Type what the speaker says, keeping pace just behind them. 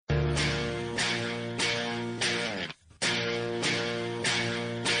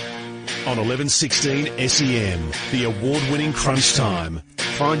on 1116 SEN, the award-winning Crunch Time.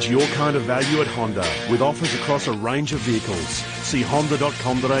 Find your kind of value at Honda with offers across a range of vehicles. See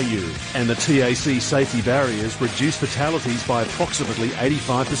honda.com.au. And the TAC safety barriers reduce fatalities by approximately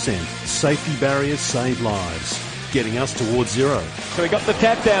 85%. Safety barriers save lives, getting us towards zero. So he got the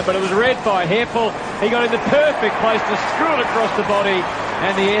tap down, but it was read by Heffel. He got in the perfect place to screw it across the body,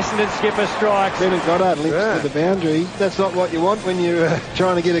 and the Essendon skipper strikes. Bennett Goddard links to the boundary. That's not what you want when you're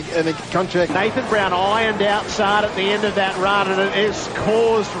trying to get a contract. Nathan Brown ironed outside at the end of that run, and it has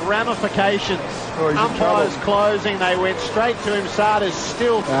caused ramifications. Umpires closing, they went straight to him. Sada's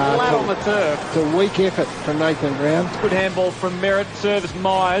still flat on the turf. It's a weak effort from Nathan Brown. Good handball from Merritt, serves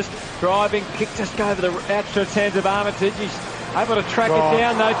Myers. Driving kick just over the outstretched hands of Armitage. He's able to track it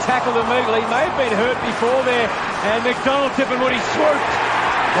down, though. Tackled immediately. May have been hurt before there. And McDonald Tippenwoody swooped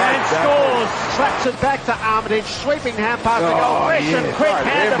and scores. Slaps it back to Armitage. Sweeping hand past the goal. Fresh and quick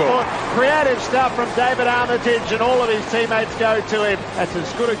hand to foot. Creative stuff from David Armitage, and all of his teammates go to him. That's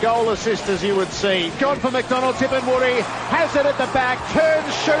as good a goal assist as you would see. Gone for McDonald Tippenwoody. Has it at the back.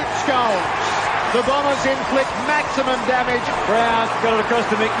 Turns, shoots, goals. The Bombers inflict maximum damage. Brown got it across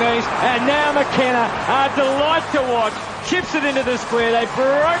to McNeese, and now McKenna, a delight to watch, chips it into the square. They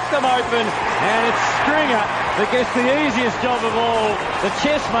broke them open, and it's Stringer that gets the easiest job of all, the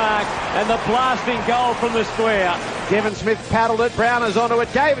chest mark and the blasting goal from the square. Devon Smith paddled it, Brown is onto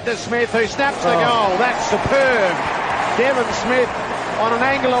it, gave it to Smith, who snaps the goal. That's superb. Devon Smith on an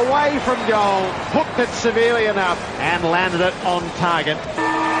angle away from goal, hooked it severely enough and landed it on target.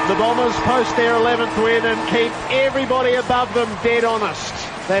 The Bombers post their 11th win and keep everybody above them dead honest.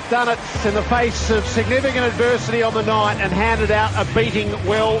 They've done it in the face of significant adversity on the night and handed out a beating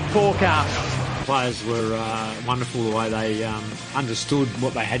well forecast. Players were wonderful, the way they understood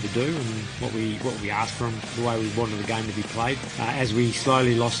what they had to do and what we asked from them, the way we wanted the game to be played. As we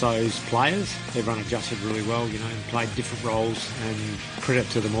slowly lost those players, everyone adjusted really well, and played different roles, and credit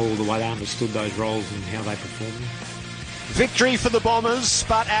to them all, the way they understood those roles and how they performed. Victory for the Bombers,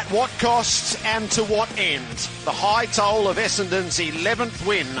 but at what cost and to what end? The high toll of Essendon's 11th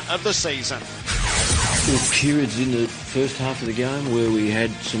win of the season. There were periods in the first half of the game where we had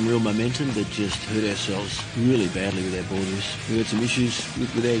some real momentum that just hurt ourselves really badly with our ball use. We had some issues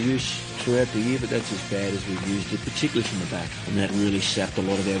with our use throughout the year, but that's as bad as we've used it, particularly from the back. And that really sapped a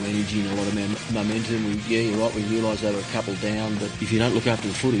lot of our energy and a lot of our momentum. You're right, we realised they were a couple down, but if you don't look after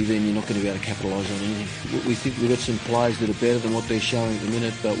the footy, then you're not going to be able to capitalise on anything. We think we've got some players that are better than what they're showing at the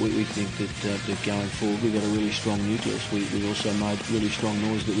minute, but we think that going forward, we've got a really strong nucleus. We also made really strong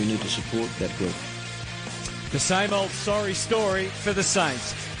noise that we need to support that group. The same old sorry story for the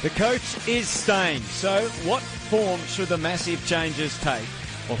Saints. The coach is staying, so what form should the massive changes take?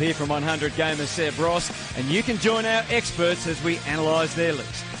 We'll hear from 100 gamer Seb Ross, and you can join our experts as we analyse their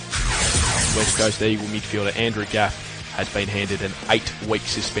list. West Coast Eagle midfielder Andrew Gaff has been handed an 8-week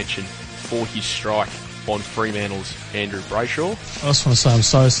suspension for his strike on Fremantle's Andrew Brayshaw. I just want to say I'm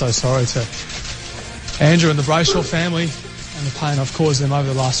so sorry to Andrew and the Brayshaw family and the pain I've caused them over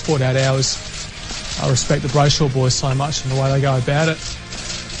the last 48 hours. I respect the Brayshaw boys so much and the way they go about it.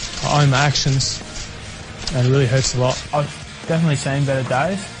 I own my actions, and it really hurts a lot. I've definitely seen better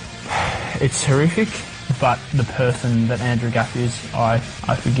days. It's horrific, but the person that Andrew Gaff is, I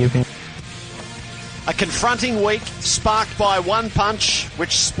forgive him. A confronting week sparked by one punch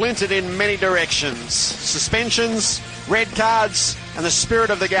which splintered in many directions. Suspensions, red cards, and the spirit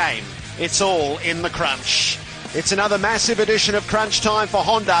of the game. It's all in the crunch. It's another massive edition of Crunch Time for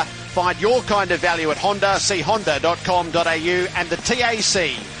Honda. Find your kind of value at Honda. See honda.com.au and the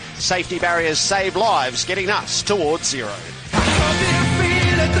TAC. Safety barriers save lives, getting us towards zero.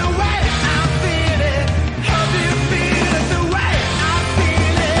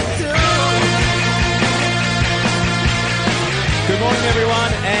 Good morning,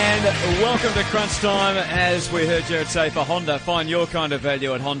 everyone, and welcome to Crunch Time. As we heard Jared say, for Honda, find your kind of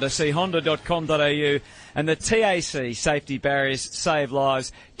value at Honda. See honda.com.au and the TAC safety barriers save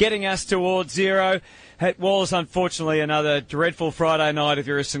lives, getting us towards zero. It was, unfortunately, another dreadful Friday night if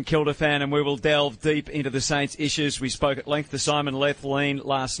you're a St Kilda fan, and we will delve deep into the Saints' issues. We spoke at length to Simon Lethlean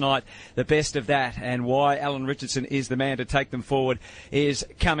last night. The best of that and why Alan Richardson is the man to take them forward is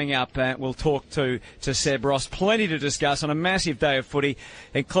coming up. We'll talk to Seb Ross. Plenty to discuss on a massive day of footy,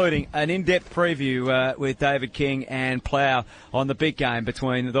 including an in-depth preview with David King and Plough on the big game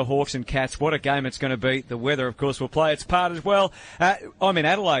between the Hawks and Cats. What a game it's going to be. The weather, of course, will play its part as well. I'm in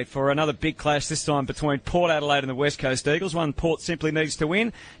Adelaide for another big clash, this time between Port Adelaide and the West Coast Eagles. One Port simply needs to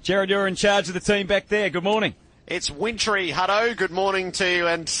win. Jared, you're in charge of the team back there. Good morning. It's wintry, Hutto. Good morning to you.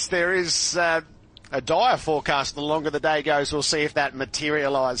 And there is a dire forecast. The longer the day goes, we'll see if that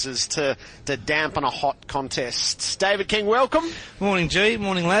materialises to dampen a hot contest. David King, welcome. Morning, G.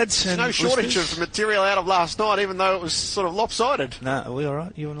 Morning, lads. There's no shortage of material out of last night, even though it was sort of lopsided. No, are we all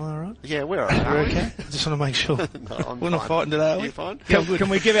right? You and I all right? Yeah, we're all right. We're okay? I just want to make sure. No, we're not fighting today, are we? You fine? Can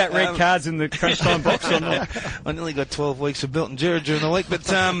we give out red cards in the crunch time box or not? I nearly got 12 weeks of Milton Gerard during the week,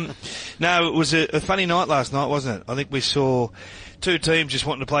 but no, it was a funny night last night, wasn't it? I think we saw two teams just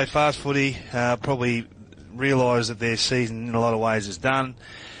wanting to play fast footy, probably realised that their season in a lot of ways is done,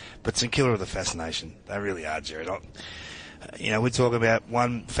 but St Kilda are the fascination. They really are, Gerard. We talk about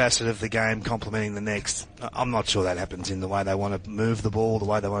one facet of the game complementing the next. I'm not sure that happens in the way they want to move the ball, the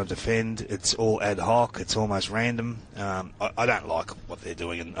way they want to defend. It's all ad hoc. It's almost random. I don't like what they're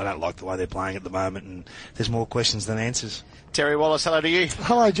doing, and I don't like the way they're playing at the moment, and there's more questions than answers. Terry Wallace, hello to you.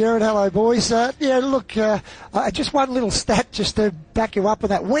 Hello, Gerard. Hello, boys. Just one little stat just to back you up on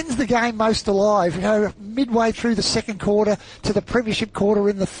that. When's the game most alive? Midway through the second quarter to the premiership quarter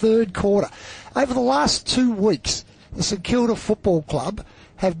in the third quarter. Over the last 2 weeks, the St Kilda Football Club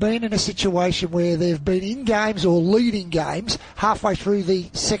have been in a situation where they've been in games or leading games halfway through the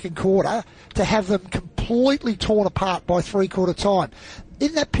second quarter to have them completely torn apart by three-quarter time.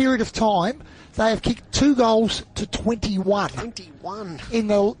 In that period of time, they have kicked 2 goals to 21. 21 in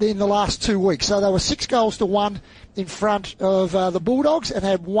the last 2 weeks. So they were 6 goals to 1 in front of the Bulldogs and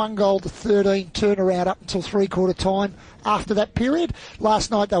had 1 goal to 13 turnaround up until three-quarter time after that period.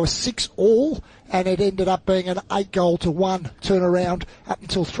 Last night they were 6 all, and it ended up being an 8 goal to 1 turnaround up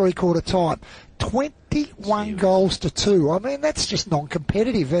until three-quarter time. 21 goals to 2. I mean, that's just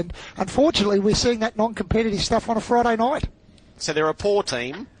non-competitive, and unfortunately we're seeing that non-competitive stuff on a Friday night. So they're a poor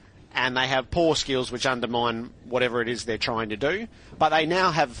team, and they have poor skills which undermine whatever it is they're trying to do. But they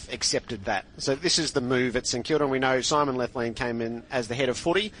now have accepted that. So this is the move at St Kilda, and we know Simon Lethlean came in as the head of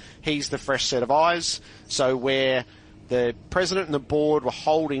footy. He's the fresh set of eyes. So where the president and the board were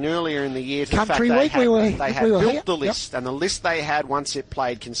holding earlier in the year to Country the fact week, they had built the list, and the list they had once it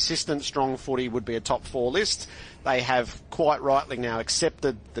played consistent, strong footy would be a top 4 list. They have quite rightly now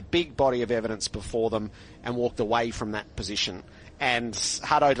accepted the big body of evidence before them and walked away from that position. And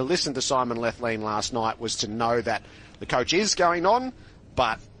Hutto, to listen to Simon Lethlean last night was to know that the coach is going on,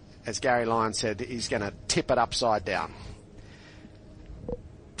 but as Gary Lyon said, he's going to tip it upside down.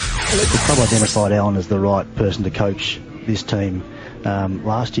 The club identified Alan as the right person to coach this team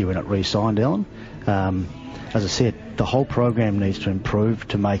last year when it re-signed Alan. As I said, the whole program needs to improve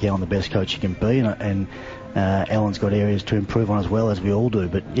to make Alan the best coach he can be, and Alan's got areas to improve on as well, as we all do.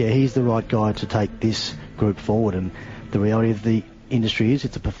 But yeah, he's the right guy to take this group forward, and the reality of the industry is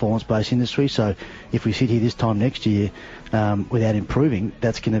it's a performance-based industry, so if we sit here this time next year without improving,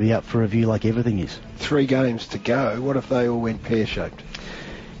 that's going to be up for review like everything is. 3 games to go. What if they all went pear-shaped?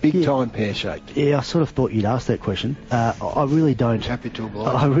 Big time pear-shaped. Yeah, I sort of thought you'd ask that question. I really don't. Happy to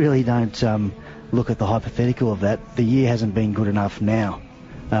oblige. I really don't look at the hypothetical of that. The year hasn't been good enough now.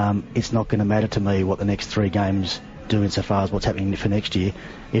 It's not going to matter to me what the next 3 games do insofar as what's happening for next year.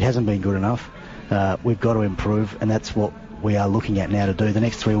 It hasn't been good enough. We've got to improve, and that's what we are looking at now to do. The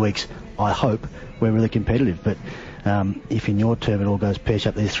next 3 weeks, I hope we're really competitive. But if in your term it all goes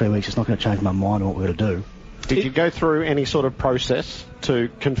pear-shaped these 3 weeks, it's not going to change my mind on what we're going to do. Did you go through any sort of process to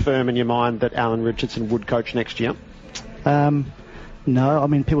confirm in your mind that Alan Richardson would coach next year? No, I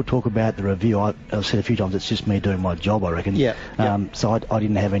mean, people talk about the review. I've said a few times it's just me doing my job, I reckon. Yeah. So I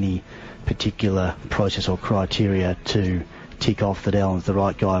didn't have any particular process or criteria to tick off that Alan's the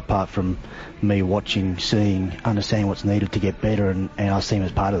right guy, apart from me watching, seeing, understanding what's needed to get better, and I see him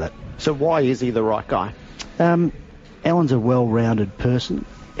as part of that. So why is he the right guy? Alan's a well-rounded person.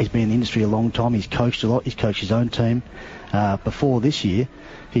 He's been in the industry a long time. He's coached a lot. He's coached his own team. Before this year,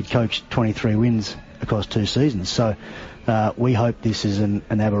 he'd coached 23 wins across 2 seasons. So we hope this is an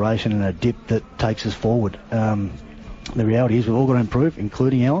aberration and a dip that takes us forward. The reality is we've all got to improve,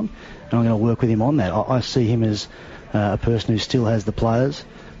 including Alan, and I'm going to work with him on that. I see him as a person who still has the players.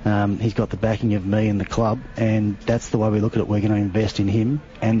 He's got the backing of me and the club, and that's the way we look at it. We're going to invest in him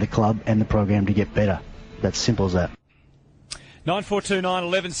and the club and the program to get better. That's simple as that. 9429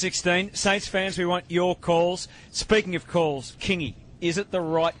 1116. Saints fans, we want your calls. Speaking of calls, Kingy, is it the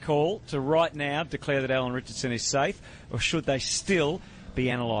right call to right now declare that Alan Richardson is safe, or should they still be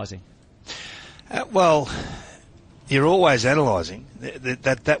analysing? Well, you're always analysing.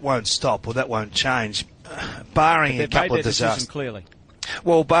 That won't stop, or that won't change, barring a couple of disasters. Clearly.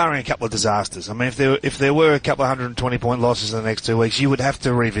 Well, barring a couple of disasters. I mean, if there were a couple of 120-point losses in the next 2 weeks, you would have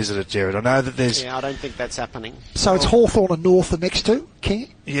to revisit it, Gerard. I know that there's... Yeah, I don't think that's happening. So it's Hawthorn and North the next 2,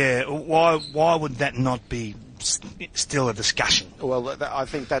 King? Yeah, why would that not be still a discussion. Well, I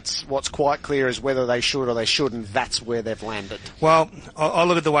think that's what's quite clear is whether they should or they shouldn't. That's where they've landed. Well, I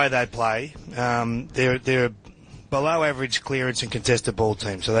look at the way they play. They're a below average clearance and contested ball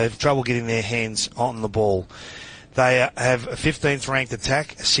team, so they have trouble getting their hands on the ball. They have a 15th ranked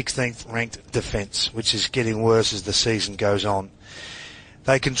attack, a 16th ranked defence, which is getting worse as the season goes on.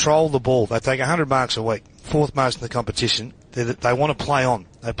 They control the ball. They take 100 marks a week, fourth most in the competition. They want to play on.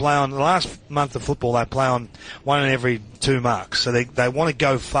 They play on the last month of football. They play on 1 in every 2 marks. So they want to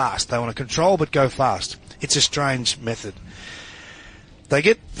go fast. They want to control but go fast. It's a strange method. They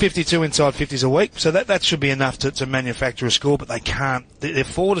get 52 inside 50s a week, so that should be enough to manufacture a score, but they can't. Their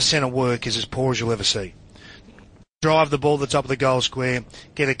forward to centre work is as poor as you'll ever see. Drive the ball to the top of the goal square,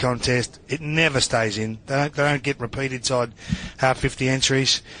 get a contest. It never stays in. They don't get repeat inside half 50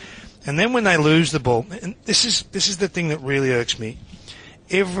 entries. And then when they lose the ball, and this is the thing that really irks me.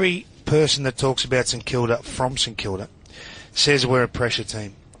 Every person that talks about St Kilda from St Kilda says we're a pressure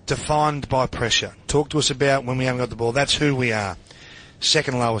team, defined by pressure. Talk to us about when we haven't got the ball. That's who we are.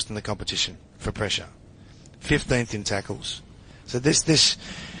 Second lowest in the competition for pressure, 15th in tackles. So this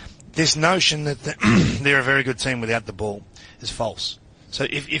notion that they're a very good team without the ball is false. So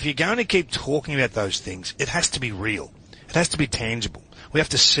if you're going to keep talking about those things, it has to be real. It has to be tangible. We have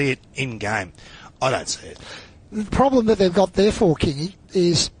to see it in game. I don't see it. The problem that they've got there for, Kingy,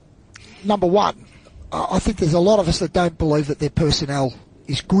 is, number one, I think there's a lot of us that don't believe that their personnel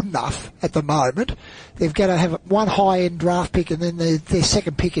is good enough at the moment. They've got to have one high-end draft pick and then their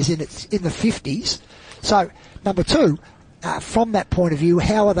second pick is in the 50s. So, number two, from that point of view,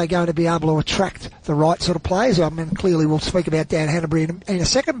 how are they going to be able to attract the right sort of players? I mean, clearly we'll speak about Dan Hanbury in a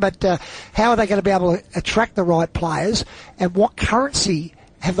second, but how are they going to be able to attract the right players, and what currency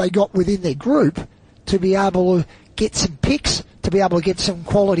have they got within their group to be able to get some picks, to be able to get some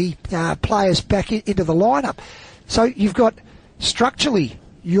quality players back into the lineup? So you've got, structurally,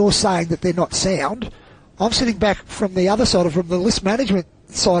 you're saying that they're not sound. I'm sitting back from the other side, from the list management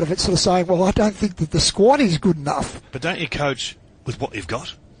side of it, sort of saying, well, I don't think that the squad is good enough. But don't you coach with what you've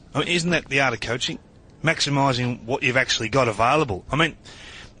got? I mean, isn't that the art of coaching? Maximising what you've actually got available. I mean,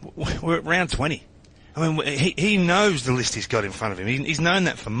 we're at round 20. I mean, he knows the list he's got in front of him. He's known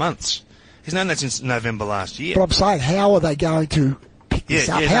that for months. He's known that since November last year. But I'm saying, how are they going to pick this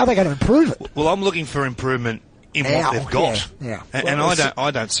up? How are they going to improve it? Well, I'm looking for improvement in what they've got. Yeah. And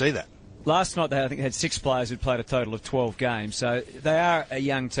I don't see that. Last night, I think they had 6 players who'd played a total of 12 games. So they are a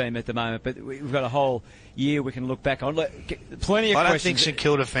young team at the moment, but we've got a whole year we can look back on. Plenty of questions. I don't think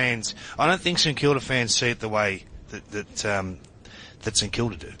St Kilda fans see it the way that St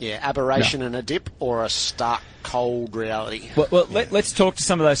Kilda do. Yeah, aberration and a dip, or a stark, cold reality. Well, let's talk to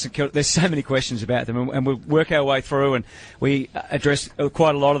some of those St Kilda. There's so many questions about them, and we'll work our way through, and we addressed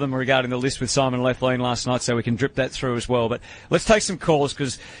quite a lot of them regarding the list with Simon Lethlean last night, so we can drip that through as well. But let's take some calls,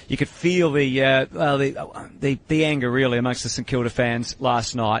 because you could feel the anger really amongst the St Kilda fans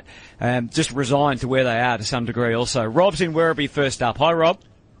last night, just resigned to where they are to some degree also. Rob's in Werribee first up. Hi, Rob.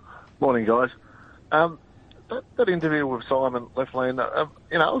 Morning, guys. That interview with Simon Lethlean, I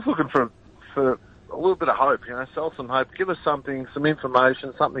was looking for a little bit of hope, sell some hope, give us something, some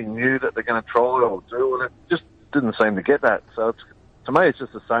information, something new that they're going to try or do, and it just didn't seem to get that. So to me, it's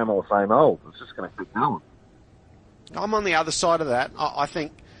just the same old, same old. It's just going to keep going. I'm on the other side of that. I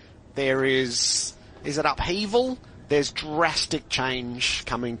think there is it upheaval? There's drastic change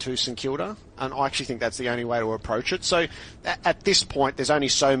coming to St Kilda, and I actually think that's the only way to approach it. So at this point, there's only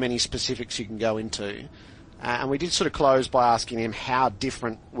so many specifics you can go into. And we did sort of close by asking him how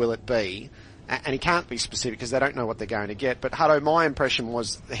different will it be. And he can't be specific because they don't know what they're going to get. But Hutto, my impression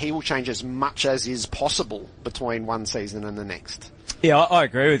was that he will change as much as is possible between one season and the next. Yeah, I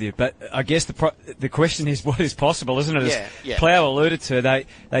agree with you. But I guess the question is what is possible, isn't it? Yeah. As Plough alluded to,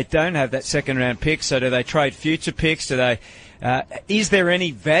 they don't have that second round pick. So do they trade future picks? Do they? Is there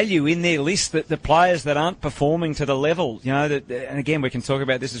any value in their list that the players that aren't performing to the level, and again, we can talk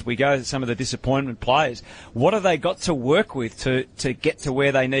about this as we go, some of the disappointment players, what have they got to work with to get to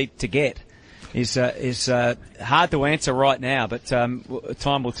where they need to get is hard to answer right now, but time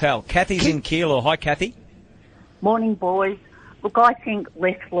will tell. Kathy's in Keilor. Hi, Kathy. Morning, boys. Look, I think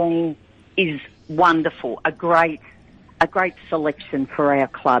Lethlean is wonderful, a great selection for our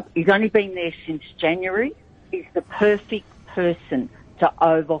club. He's only been there since January. He's the perfect person to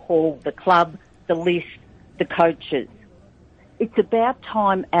overhaul the club, the list, the coaches. It's about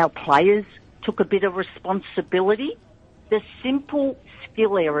time our players took a bit of responsibility. The simple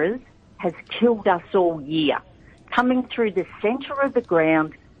skill errors has killed us all year. Coming through the centre of the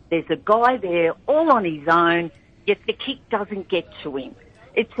ground, there's a guy there all on his own, yet the kick doesn't get to him.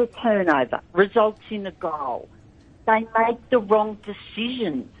 It's a turnover, results in a goal. They make the wrong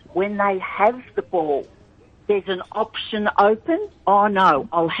decisions when they have the ball. There's an option open. Oh, no,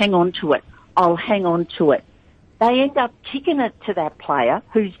 I'll hang on to it. I'll hang on to it. They end up kicking it to that player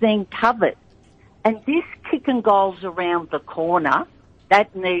who's then covered. And this kicking goals around the corner,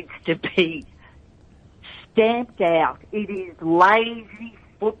 that needs to be stamped out. It is lazy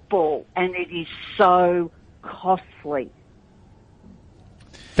football, and it is so costly.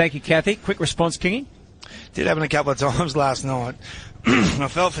 Thank you, Kathy. Quick response, Kingy? Did happen a couple of times last night. I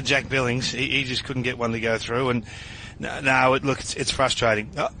felt for Jack Billings. He just couldn't get one to go through. And no, it's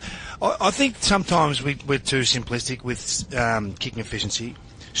frustrating. I think sometimes we're too simplistic with kicking efficiency.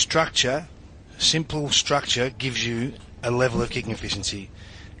 Simple structure gives you a level of kicking efficiency.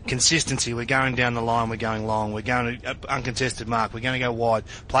 Consistency, we're going down the line, we're going long, we're going to uncontested mark, we're going to go wide.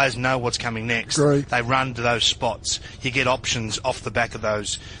 Players know what's coming next. Great. They run to those spots. You get options off the back of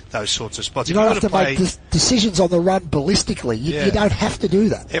those sorts of spots. You don't have to make decisions on the run ballistically. You don't have to do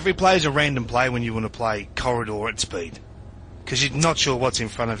that. Every play is a random play when you want to play corridor at speed, because you're not sure what's in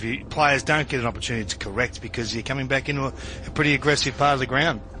front of you. Players don't get an opportunity to correct because you're coming back into a pretty aggressive part of the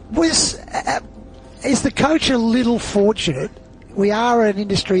ground. Is the coach a little fortunate? We are an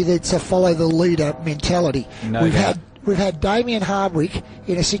industry that's a follow the leader mentality. We've had Damien Hardwick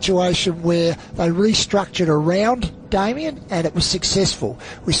in a situation where they restructured around Damien and it was successful.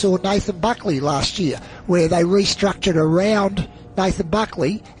 We saw Nathan Buckley last year where they restructured around Nathan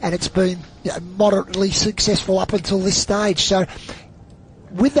Buckley and it's been moderately successful up until this stage. So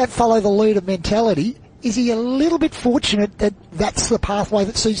with that follow the leader mentality, is he a little bit fortunate that that's the pathway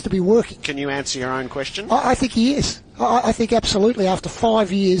that seems to be working? Can you answer your own question? I think he is. I think absolutely after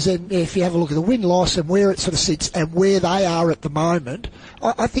 5 years, and if you have a look at the win-loss and where it sort of sits and where they are at the moment,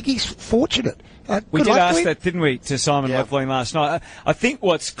 I think he's fortunate. We did ask that, didn't we, to Simon Lefling last night? I think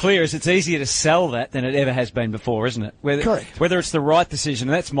what's clear is it's easier to sell that than it ever has been before, isn't it? Correct. Whether it's the right decision,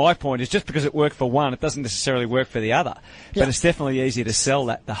 and that's my point, is just because it worked for one, it doesn't necessarily work for the other. But it's definitely easier to sell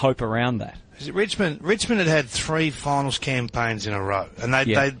that, the hope around that. Richmond had 3 finals campaigns in a row, and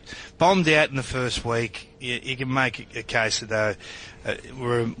they bombed out in the first week. You can make a case that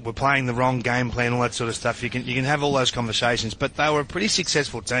we're playing the wrong game plan, all that sort of stuff. You can have all those conversations, but they were a pretty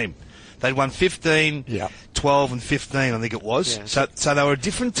successful team. They'd won 15, 12 and 15, I think it was. Yeah. So they were a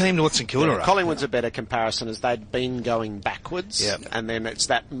different team to what St Kilda are. Collingwood's a better comparison as they'd been going backwards, and then it's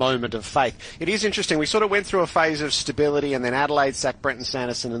that moment of faith. It is interesting. We sort of went through a phase of stability, and then Adelaide sacked Brenton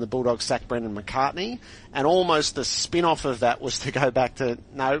Sanderson and the Bulldogs sacked Brendan McCartney, and almost the spin-off of that was to go back to,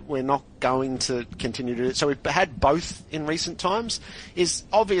 no, we're not going to continue to do it. So we've had both in recent times. Is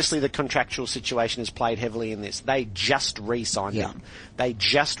obviously the contractual situation has played heavily in this. They just re-signed him. They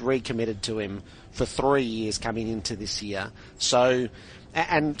just recommitted to him for 3 years coming into this year. So,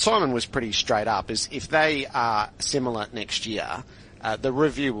 and Simon was pretty straight up, is if they are similar next year, the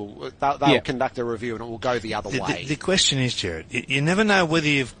review will, they'll conduct a review and it will go the other way. The question is, Jared, you never know whether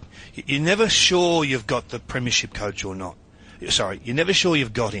you're never sure you've got the premiership coach or not. Sorry, you're never sure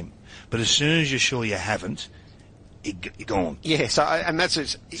you've got him. But as soon as you're sure you haven't, you're gone. Yeah, so, and that's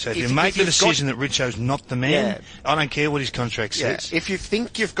it. So if you make the decision that Richo's not the man, I don't care what his contract says. If you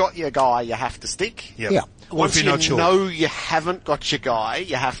think you've got your guy, you have to stick. If Once you're you not sure, know you haven't got your guy,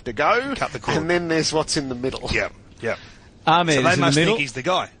 you have to go. Cut the cord. And then there's what's in the middle. Ahmed so is they in must the middle. think he's the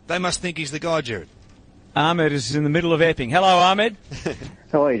guy. They must think he's the guy, Jared. Ahmed is in the middle of Epping. Hello, Ahmed.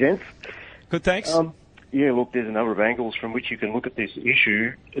 How are you, gents? Good, thanks. Look, there's a number of angles from which you can look at this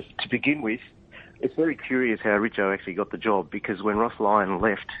issue. To begin with, it's very curious how Richo actually got the job, because when Ross Lyon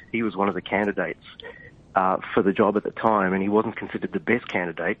left, he was one of the candidates for the job at the time, and he wasn't considered the best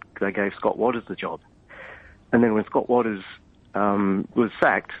candidate. They gave Scott Watters the job. And then when Scott Watters was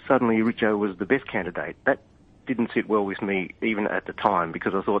sacked, suddenly Richo was the best candidate. That didn't sit well with me even at the time,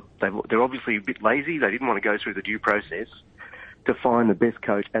 because I thought they're obviously a bit lazy. They didn't want to go through the due process to find the best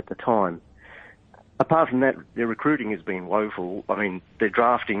coach at the time. Apart from that, their recruiting has been woeful. I mean, their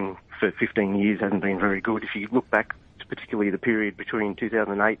drafting for 15 years hasn't been very good. If you look back to particularly the period between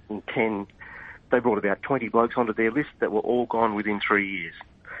 2008 and 10, they brought about 20 blokes onto their list that were all gone within 3 years.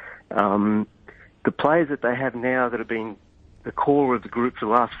 The players that they have now that have been the core of the group for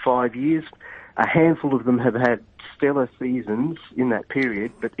the last 5 years, a handful of them have had stellar seasons in that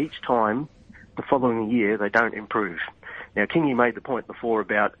period, but each time, the following year, they don't improve. Now, Kingy made the point before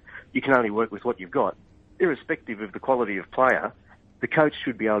about you can only work with what you've got. Irrespective of the quality of player, the coach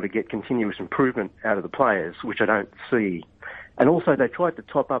should be able to get continuous improvement out of the players, which I don't see. And also, they tried to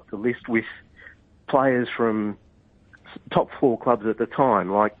top up the list with players from top 4 clubs at the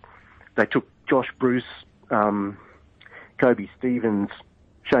time, like they took Josh Bruce, Kobe Stevens,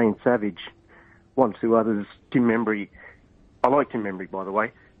 Shane Savage, 1, 2 others, Tim Membry. I like Tim Membry, by the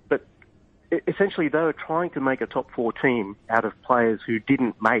way. But essentially, they were trying to make a top 4 team out of players who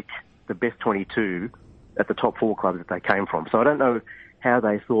didn't make the best 22 at the top 4 clubs that they came from. So I don't know how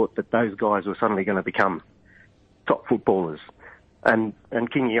they thought that those guys were suddenly going to become top footballers. And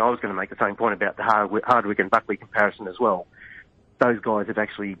Kingy, I was going to make the same point about the Hardwick and Buckley comparison as well. Those guys have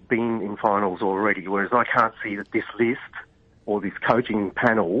actually been in finals already, whereas I can't see that this list or this coaching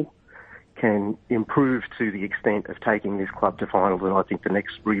panel can improve to the extent of taking this club to finals, and I think the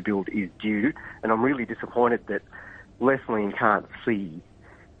next rebuild is due. And I'm really disappointed that Leslie can't see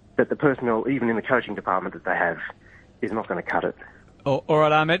that the personnel, even in the coaching department that they have, is not going to cut it. All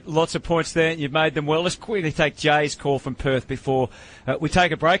right, Ahmed, lots of points there. You've made them well. Let's quickly take Jay's call from Perth before we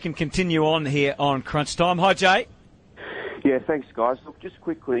take a break and continue on here on Crunch Time. Hi, Jay. Yeah, thanks, guys. Look, just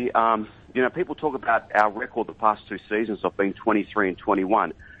quickly, people talk about our record the past 2 seasons of being 23 and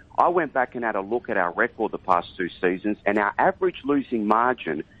 21. I went back and had a look at our record the past 2 seasons, and our average losing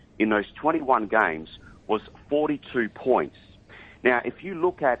margin in those 21 games was 42 points. Now, if you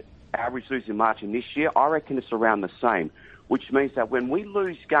look at average losing margin this year, I reckon it's around the same, which means that when we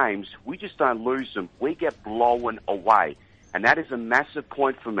lose games, we just don't lose them. We get blown away. And that is a massive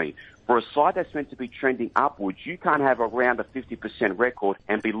point for me. For a side that's meant to be trending upwards, you can't have around a 50% record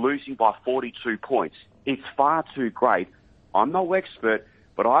and be losing by 42 points. It's far too great. I'm no expert,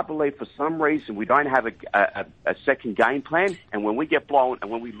 but I believe for some reason we don't have a second game plan, and when we get blown, and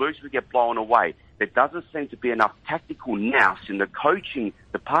when we lose, we get blown away. There doesn't seem to be enough tactical nous in the coaching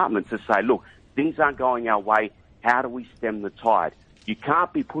department to say, look, things aren't going our way. How do we stem the tide? You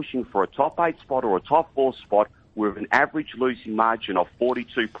can't be pushing for a top 8 spot or a top 4 spot with an average losing margin of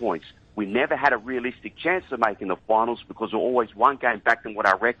 42 points. We never had a realistic chance of making the finals because we're always one game back than what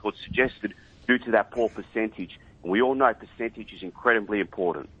our record suggested due to that poor percentage. And we all know percentage is incredibly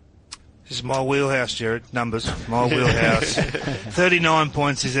important. This is my wheelhouse, Jared. Numbers, my wheelhouse. 39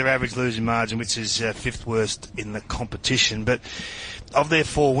 points is their average losing margin, which is 5th worst in the competition. But of their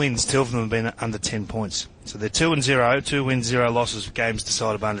 4 wins, 2 of them have been under 10 points. So they're 2-0, 2 wins, 0 losses, games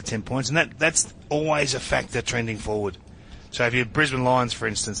decided by under 10 points. And that's always a factor trending forward. So if you have Brisbane Lions, for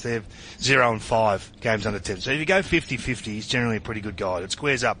instance, they're 0-5, games under 10. So if you go 50-50, it's generally a pretty good guide. It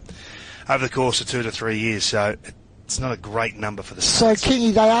squares up over the course of 2 to 3 years. So it's not a great number for the Saints. So,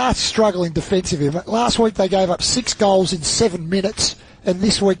 Kingy, they are struggling defensively. Last week they gave up 6 goals in 7 minutes, and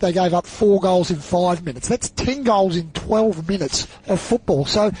this week they gave up 4 goals in 5 minutes. That's 10 goals in 12 minutes of football.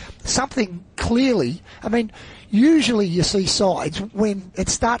 So something clearly, usually you see sides, when it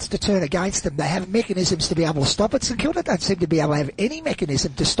starts to turn against them, they have mechanisms to be able to stop it. St Kilda don't seem to be able to have any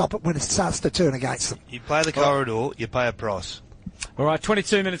mechanism to stop it when it starts to turn against them. You play the corridor, you pay a price. All right,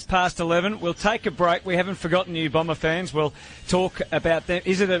 22 minutes past 11. We'll take a break. We haven't forgotten you, Bomber fans. We'll talk about them.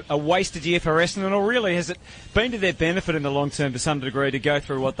 Is it a wasted year for Essendon, or really has it been to their benefit in the long term to some degree to go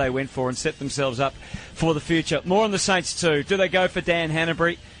through what they went for and set themselves up for the future? More on the Saints too. Do they go for Dan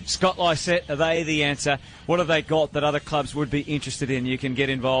Hanbury? Scott Lysette, are they the answer? What have they got that other clubs would be interested in? You can get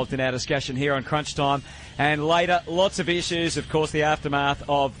involved in our discussion here on Crunch Time. And later, lots of issues, of course, the aftermath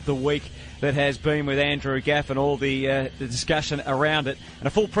of the week that has been with Andrew Gaff and all the discussion around it. And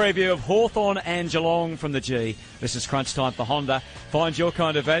a full preview of Hawthorn and Geelong from the G. This is Crunch Time for Honda. Find your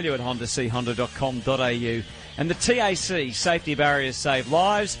kind of value at Honda, see honda.com.au. And the TAC safety barriers save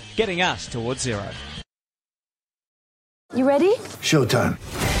lives, getting us towards zero. You ready? Showtime.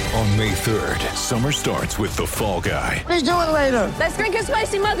 On May 3rd, summer starts with The Fall Guy. Let's do it later. Let's drink a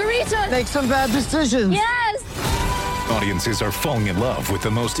spicy margarita. Make some bad decisions. Yes. Audiences are falling in love with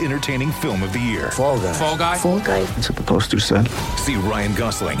the most entertaining film of the year. Fall Guy. Fall Guy? Fall Guy. That's what the poster said. See Ryan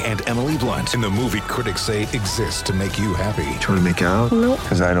Gosling and Emily Blunt in the movie critics say exists to make you happy. Trying to make it out? Nope.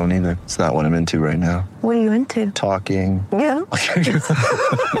 Because I don't either. It's not what I'm into right now. What are you into? Talking. Yeah.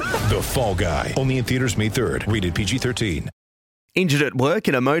 The Fall Guy. Only in theaters May 3rd. Rated PG-13. Injured at work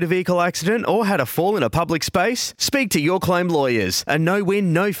in a motor vehicle accident or had a fall in a public space? Speak to Your Claim Lawyers, a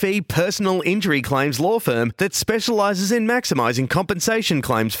no-win, no-fee personal injury claims law firm that specialises in maximising compensation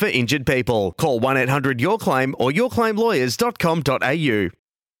claims for injured people. Call 1-800-YOUR-CLAIM or yourclaimlawyers.com.au.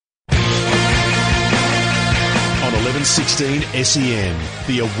 On 1116 SEN,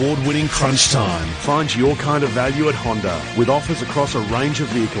 the award-winning Crunch Time. Find your kind of value at Honda with offers across a range of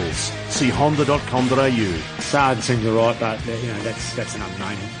vehicles. See honda.com.au. Sard seems all right, but that's an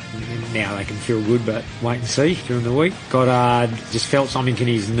unknown. Now they can feel good, but wait and see during the week. Goddard just felt something in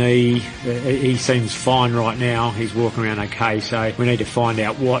his knee. He seems fine right now. He's walking around okay, so we need to find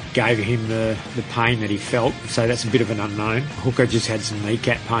out what gave him the pain that he felt. So that's a bit of an unknown. Hooker just had some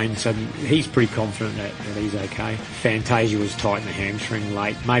kneecap pain, so he's pretty confident that he's okay. Fantasia was tight in the hamstring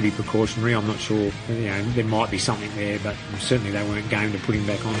late, maybe precautionary, I'm not sure. There might be something there, but certainly they weren't game to put him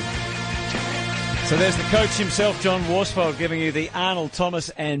back on. So there's the coach himself, John Worsfold, giving you the Arnold Thomas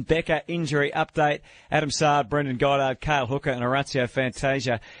and Becker injury update. Adam Saad, Brendan Goddard, Cale Hooker and Orazio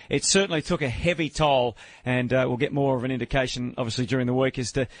Fantasia. It certainly took a heavy toll, and we'll get more of an indication, obviously, during the week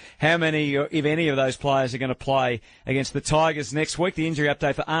as to how many, if any, of those players are going to play against the Tigers next week. The injury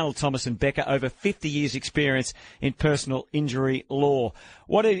update for Arnold Thomas and Becker, over 50 years' experience in personal injury law.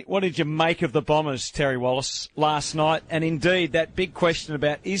 What did you make of the Bombers, Terry Wallace, last night? And indeed, that big question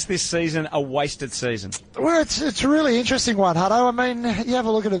about, is this season a wasted season? Well, it's a really interesting one, Hutto. I mean, you have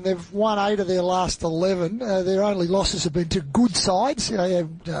a look at them. They've won 8 of their last 11. Their only losses have been to good sides. You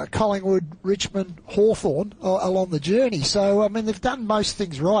have Collingwood, Richmond, Hawthorn along the journey. So, I mean, they've done most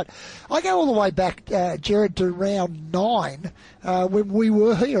things right. I go all the way back, Jared, to round 9 when we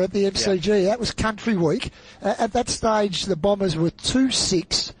were here at the MCG. Yeah. That was Country Week. At that stage, the Bombers were 2-6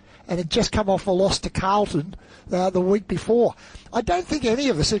 and had just come off a loss to Carlton the week before. I don't think any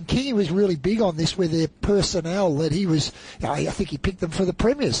of us, and Kingy was really big on this with their personnel, that he was, I think he picked them for the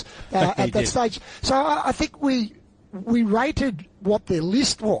premiers at that stage. So I think we rated what their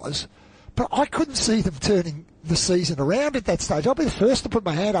list was, but I couldn't see them turning the season around at that stage. I'll be the first to put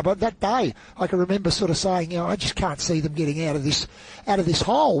my hand up. On that day, I can remember sort of saying, I just can't see them getting out of this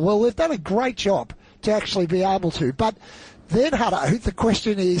hole. Well, they've done a great job to actually be able to. But then, Hutto, the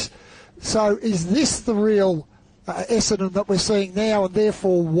question is, so is this the real Essendon that we're seeing now, and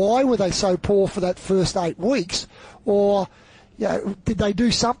therefore why were they so poor for that first 8 weeks? Or did they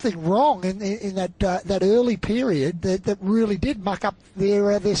do something wrong in that early period that really did muck up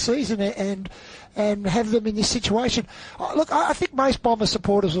their season and have them in this situation? Look, I think most Bomber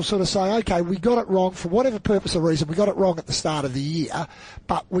supporters will sort of say, okay, we got it wrong for whatever purpose or reason. We got it wrong at the start of the year,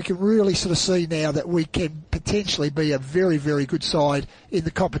 but we can really sort of see now that we can potentially be a very, very good side in the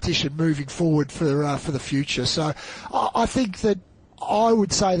competition moving forward for the future. So I think that I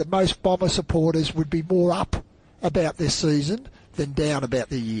would say that most Bomber supporters would be more up about this season than down about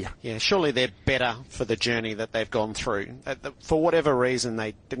the year. Yeah, surely they're better for the journey that they've gone through. For whatever reason,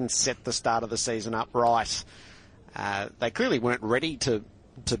 they didn't set the start of the season up right. They clearly weren't ready to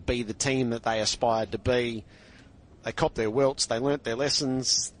be the team that they aspired to be. They copped their welts, they learnt their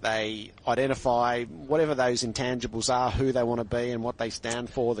lessons, they identify whatever those intangibles are, who they want to be and what they stand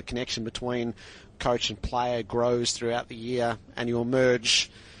for. The connection between coach and player grows throughout the year, and you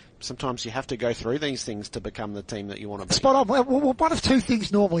emerge. Sometimes you have to go through these things to become the team that you want to be. Spot on. Well, one of two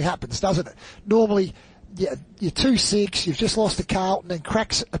things normally happens, doesn't it? Normally, you're 2-6, you've just lost to Carlton, and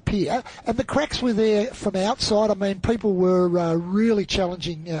cracks appear. And the cracks were there from outside. I mean, people were really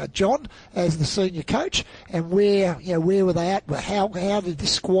challenging John as the senior coach, and where were they at? How did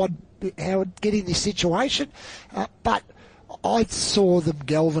this squad get in this situation? But I saw them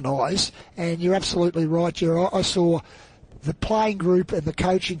galvanise, and you're absolutely right, Gerard. I saw the playing group and the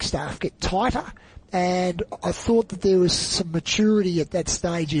coaching staff get tighter, and I thought that there was some maturity at that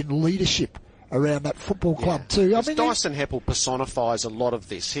stage in leadership around that football club too. I mean, Dyson Heppell personifies a lot of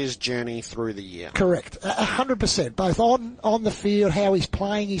this, his journey through the year. Correct, 100%, both on the field, how he's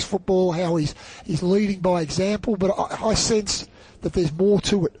playing his football, how he's leading by example, but I sense that there's more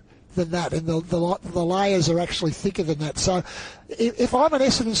to it than that, and the layers are actually thicker than that. So if I'm an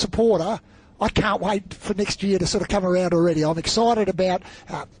Essendon supporter, I can't wait for next year to sort of come around already. I'm excited about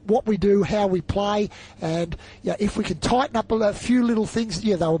what we do, how we play, and if we can tighten up a few little things.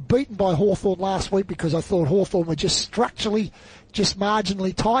 Yeah, they were beaten by Hawthorn last week because I thought Hawthorn were just structurally just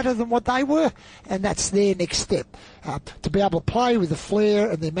marginally tighter than what they were, and that's their next step. To be able to play with the flair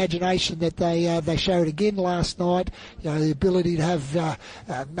and the imagination that they showed again last night, the ability to have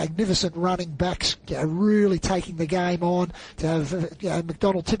magnificent running backs, really taking the game on, to have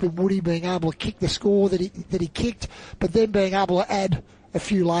McDonald, Tip and Woody being able to kick the score that he kicked, but then being able to add a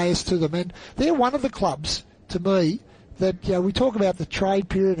few layers to them. And they're one of the clubs, to me, that we talk about the trade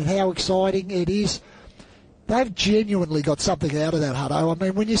period and how exciting it is. They've genuinely got something out of that, Hutto. I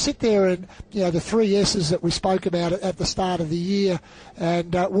mean, when you sit there and, the 3 S's that we spoke about at the start of the year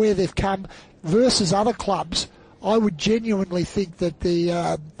and where they've come versus other clubs, I would genuinely think that the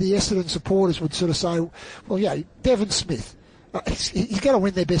Essendon supporters would sort of say, well, Devon Smith, he's going to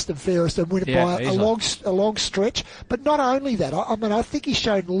win their best and fairest and win it by a long stretch. But not only that, I think he's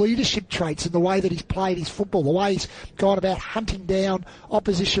shown leadership traits in the way that he's played his football, the way he's gone about hunting down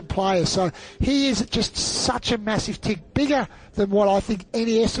opposition players. So he is just such a massive tick, bigger than what I think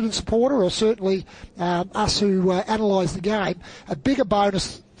any Essendon supporter, or certainly us who analyse the game, a bigger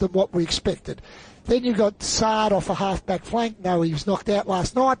bonus than what we expected. Then you've got Saad off a half-back flank. No, he was knocked out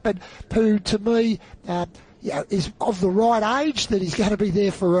last night, but who, to me, is of the right age, that he's going to be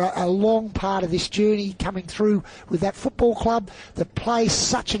there for a long part of this journey coming through with that football club, that plays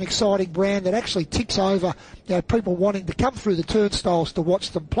such an exciting brand that actually ticks over people wanting to come through the turnstiles to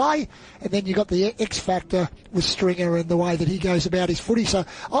watch them play. And then you've got the X factor with Stringer and the way that he goes about his footy. So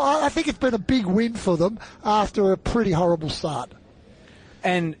I think it's been a big win for them after a pretty horrible start.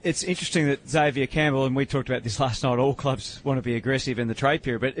 And it's interesting that Xavier Campbell, and we talked about this last night, all clubs want to be aggressive in the trade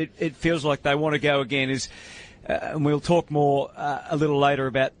period, but it feels like they want to go again. And we'll talk more a little later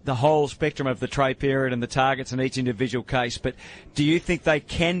about the whole spectrum of the trade period and the targets in each individual case. But do you think they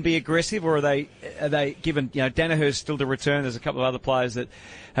can be aggressive, or are they given, Danaher's still to return, there's a couple of other players that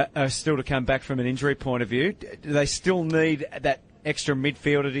are still to come back from an injury point of view. Do they still need that extra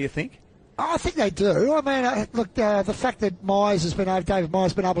midfielder, do you think? I think they do. I mean, look, the fact that David Myers has been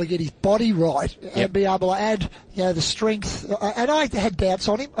able to get his body right and be able to add, the strength. And I had doubts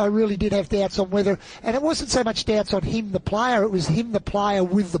on him. I really did have doubts on whether, and it wasn't so much doubts on him, the player. It was him, the player,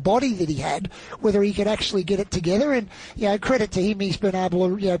 with the body that he had, whether he could actually get it together. And, credit to him, he's been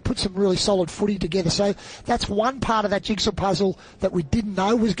able to, put some really solid footy together. So that's one part of that jigsaw puzzle that we didn't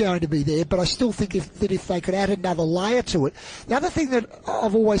know was going to be there. But I still think if they could add another layer to it. The other thing that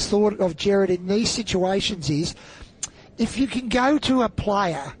I've always thought of, Jared, in these situations is, if you can go to a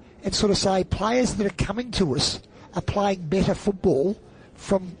player and sort of say, players that are coming to us are playing better football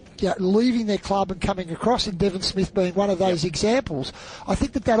from leaving their club and coming across, and Devon Smith being one of those examples, I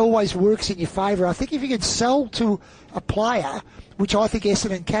think that always works in your favour. I think if you can sell to a player, which I think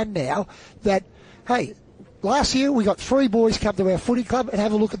Essendon can now, that, hey, last year we got 3 boys come to our footy club, and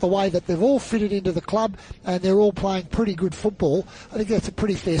have a look at the way that they've all fitted into the club and they're all playing pretty good football. I think that's a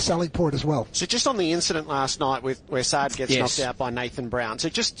pretty fair selling point as well. So just on the incident last night where Saad gets knocked out by Nathan Brown,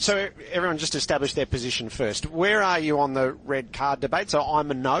 so everyone just establish their position first. Where are you on the red card debate? So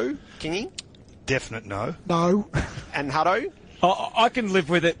I'm a no, Kingy? Definite no. No. And Hutto? I can live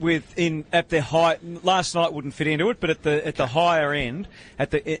with it at the high. Last night wouldn't fit into it, but at the higher end,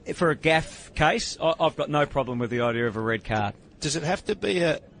 for a gaff case, I've got no problem with the idea of a red card. Does it have to be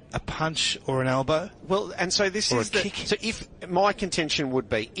a punch or an elbow? Well, and so this is kick? So if my contention would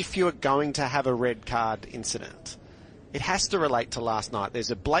be, if you are going to have a red card incident, it has to relate to last night. There's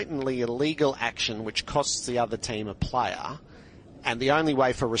a blatantly illegal action which costs the other team a player. And the only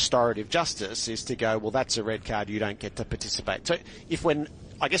way for restorative justice is to go, well, that's a red card, you don't get to participate. So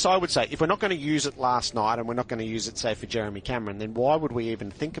I guess I would say, if we're not going to use it last night and we're not going to use it, say, for Jeremy Cameron, then why would we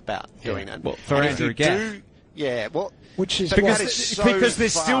even think about doing it? Well, for Andrew Gaff. Which is so because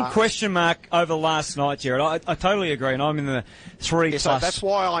there's still question mark over last night, Jared. I totally agree, and I'm in the 3+. So that's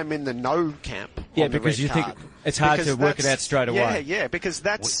why I'm in the no camp. Yeah, because you think it's hard to work it out straight away. Yeah, because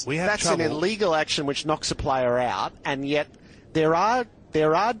that's an illegal action which knocks a player out, and yet there are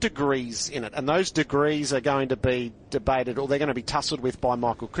degrees in it, and those degrees are going to be debated, or they're going to be tussled with by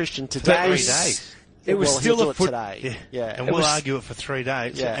Michael Christian today. 3 days. It was still a today. Yeah. And we'll argue it for 3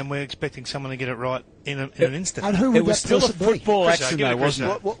 days, and we're expecting someone to get it right in an instant. And who would it was still a football action, though,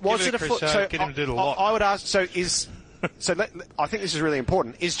 wasn't it? Was it a football? So get him to do the lot. I would ask. I think this is really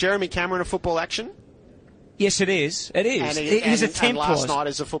important. Is Jeremy Cameron a football action? Yes, it is. It is. His attempt and last night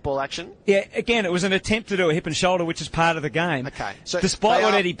is a football action? Yeah, again, it was an attempt to do a hip and shoulder, which is part of the game. Okay. So despite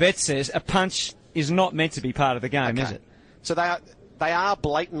what Eddie Betts says, a punch is not meant to be part of the game, is it? So they are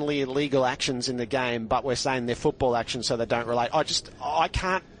blatantly illegal actions in the game, but we're saying they're football actions, so they don't relate. I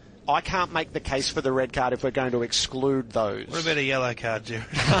can't make the case for the red card if we're going to exclude those. What about a yellow card, Jared?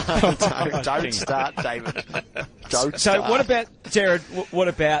 Don't start, David. So what about, Jared,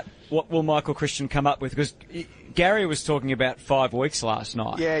 what will Michael Christian come up with? Because Gary was talking about 5 weeks last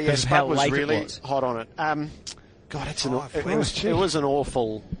night. Yeah, Spud was really hot on it. God, it was an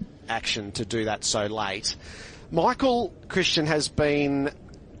awful action to do that so late. Michael Christian has been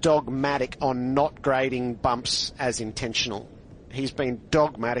dogmatic on not grading bumps as intentional. He's been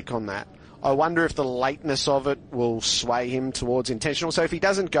dogmatic on that. I wonder if the lateness of it will sway him towards intentional. So if he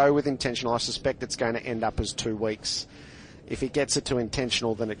doesn't go with intentional, I suspect it's going to end up as 2 weeks. If he gets it to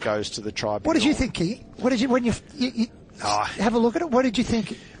intentional, then it goes to the tribunal. What did you think, Key? What did you have a look at it? What did you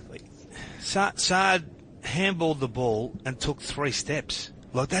think? Saad handballed the ball and took 3 steps.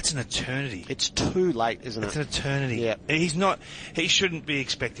 Like, that's an eternity. It's too late, isn't it? It's an eternity. Yeah. He shouldn't be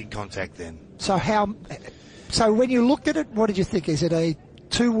expecting contact then. So when you looked at it, what did you think? Is it a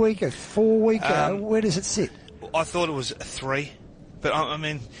 2 week, a 4 week? Where does it sit? I thought it was a 3. But I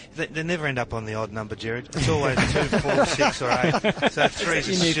mean, they never end up on the odd number, Jared. It's always 2, 4, 6 or 8. So 3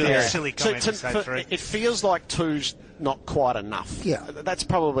 is a silly comment to say 3. It feels like 2's not quite enough. Yeah. That's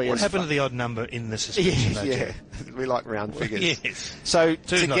probably... What happened to the odd number in the suspension? Yeah. We like round figures. Yes. So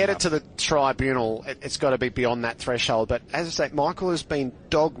Two's to not get enough. it to the tribunal, it's got to be beyond that threshold. But as I say, Michael has been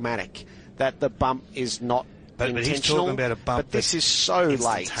dogmatic that the bump is not But he's intentional. talking about a bump but this that's is so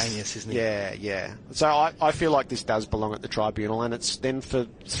late. instantaneous, isn't it? Yeah. So I feel like this does belong at the tribunal, and it's then for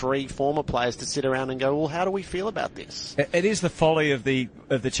 3 former players to sit around and go, well, how do we feel about this? It is the folly of the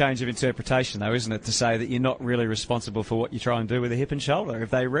change of interpretation, though, isn't it, to say that you're not really responsible for what you try and do with a hip and shoulder. If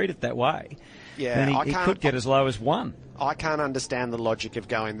they read it that way, then he could get as low as 1. I can't understand the logic of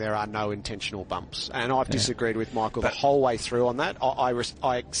going, there are no intentional bumps. And I've disagreed with Michael the whole way through on that.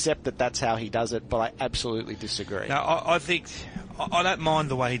 I accept that that's how he does it, but I absolutely disagree. Now, I think I don't mind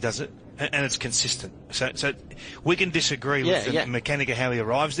the way he does it, and it's consistent. So we can disagree with the mechanic of how he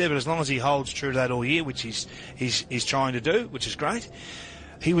arrives there, but as long as he holds true to that all year, which he's trying to do, which is great.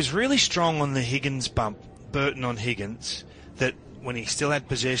 He was really strong on the Higgins bump, Burton on Higgins, that when he still had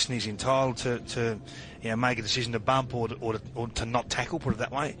possession, he's entitled to make a decision to bump or to not tackle, put it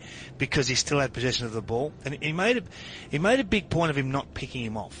that way, because he still had possession of the ball. And he made a big point of him not picking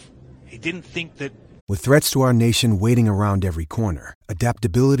him off. He didn't think that. With threats to our nation waiting around every corner,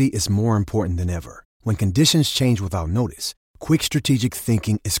 adaptability is more important than ever. When conditions change without notice, quick strategic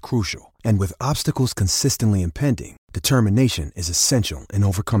thinking is crucial. And with obstacles consistently impending, determination is essential in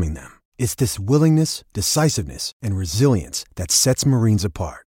overcoming them. It's this willingness, decisiveness, and resilience that sets Marines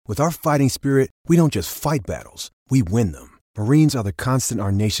apart. With our fighting spirit, we don't just fight battles, we win them. Marines are the constant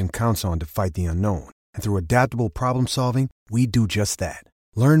our nation counts on to fight the unknown. And through adaptable problem solving, we do just that.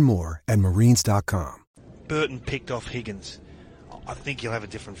 Learn more at Marines.com. Burton picked off Higgins. I think you'll have a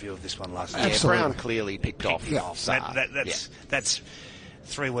different view of this one last night. Yeah, Brown clearly picked off. That's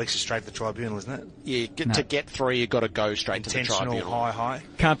 3 weeks straight to the tribunal, isn't it? Yeah, to get 3, you've got to go straight to the tribunal. Intentional high.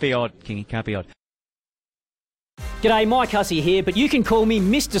 Can't be odd, Kingy, can't be odd. G'day, Mike Hussey here, but you can call me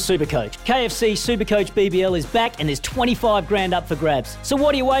Mr. Supercoach. KFC Supercoach BBL is back and there's 25 grand up for grabs. So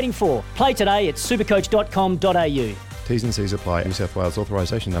what are you waiting for? Play today at supercoach.com.au. T's and C's apply. New South Wales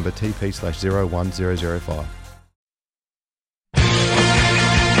authorisation number TP/01005.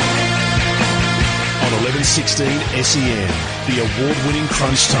 On 1116 SEN, the award-winning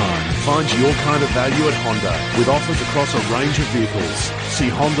Crunch Time. Find your kind of value at Honda with offers across a range of vehicles. See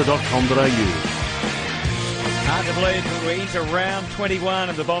honda.com.au. Hard to believe we're into round 21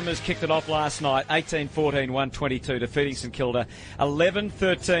 and the Bombers kicked it off last night, 18-14, 122, defeating St Kilda,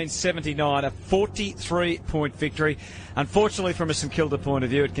 11-13-79, a 43-point victory. Unfortunately, from a St Kilda point of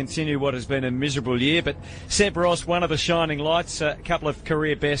view, it continued what has been a miserable year, but Seb Ross, one of the shining lights, a couple of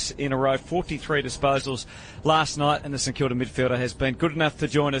career bests in a row, 43 disposals last night, and the St Kilda midfielder has been good enough to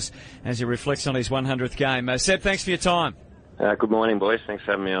join us as he reflects on his 100th game. Seb, thanks for your time. Good morning, boys. Thanks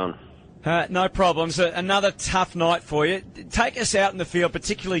for having me on. No problems. Another tough night for you. Take us out in the field,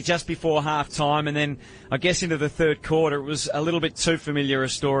 particularly just before half-time, and then I guess into the third quarter. It was a little bit too familiar a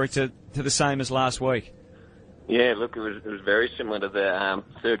story to the same as last week. Yeah, look, it was very similar to the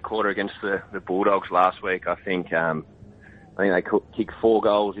third quarter against the Bulldogs last week. I think they kicked 4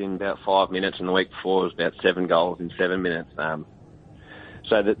 goals in about 5 minutes, and the week before it was about 7 goals in 7 minutes.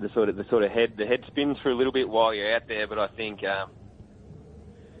 So the head spins for a little bit while you're out there, but I think.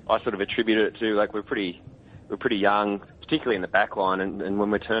 I sort of attribute it to we're pretty young, particularly in the back line, and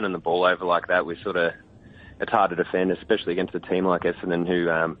when we're turning the ball over like that, it's hard to defend, especially against a team like Essendon who,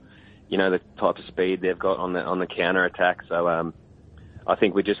 the type of speed they've got on the counter attack. So I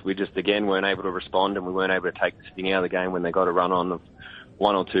think we just again weren't able to respond, and we weren't able to take the sting out of the game when they got a run on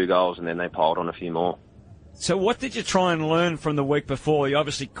 1 or 2 goals, and then they piled on a few more. So what did you try and learn from the week before? You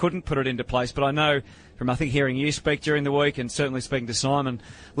obviously couldn't put it into place, but I know from hearing you speak during the week and certainly speaking to Simon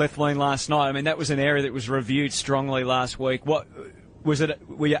Lethlean last night, I mean, that was an area that was reviewed strongly last week. What was it?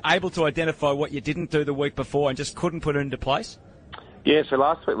 Were you able to identify what you didn't do the week before and just couldn't put it into place? Yeah, so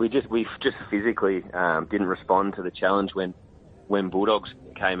last week we just physically didn't respond to the challenge when Bulldogs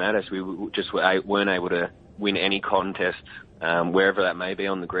came at us. We just weren't able to win any contest wherever that may be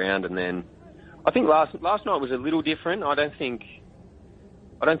on the ground, and then I think last night was a little different. I don't think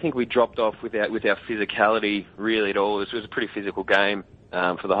we dropped off with our physicality really at all. It was a pretty physical game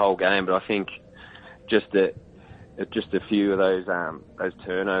for the whole game, but I think just a few of those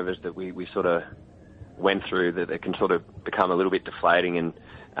turnovers that we sort of went through that it can sort of become a little bit deflating, and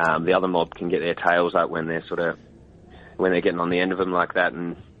the other mob can get their tails up when they're getting on the end of them like that,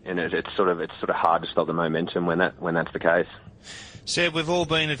 and it's sort of hard to stop the momentum when that's the case. Seb, we've all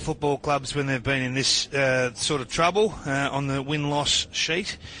been at football clubs when they've been in this sort of trouble on the win-loss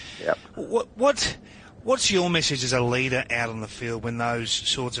sheet. Yep. What's your message as a leader out on the field when those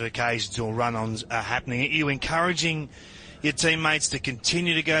sorts of occasions or run-ons are happening? Are you encouraging your teammates to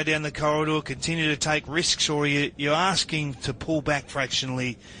continue to go down the corridor, continue to take risks, or are you asking to pull back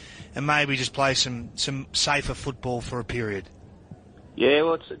fractionally and maybe just play some safer football for a period? Yeah,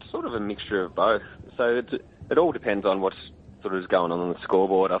 well, it's sort of a mixture of both. So it all depends on what's sort of going on the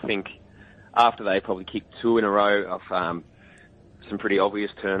scoreboard. I think after they probably kicked 2 in a row of some pretty obvious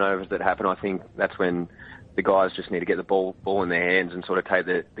turnovers that happen, I think that's when the guys just need to get the ball in their hands and sort of take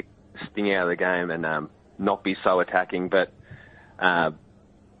the sting out of the game and not be so attacking. But at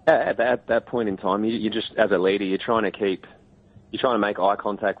that point in time, you just, as a leader, you're trying to make eye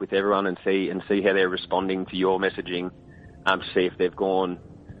contact with everyone and see how they're responding to your messaging, to see if they've gone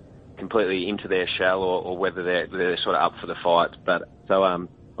completely into their shell or whether they're sort of up for the fight. But so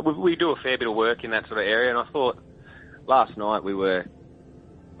we do a fair bit of work in that sort of area, and I thought last night we were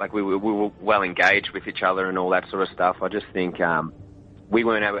well engaged with each other and all that sort of stuff. I just think we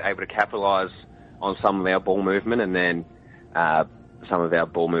weren't able to capitalise on some of our ball movement, and then some of our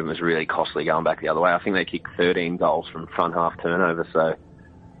ball movement was really costly going back the other way. I think they kicked 13 goals from front half turnover, so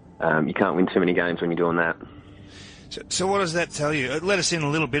you can't win too many games when you're doing that. So what does that tell you? Let us in a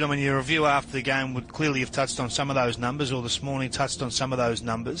little bit. I mean, your review after the game would clearly have touched on some of those numbers, or this morning touched on some of those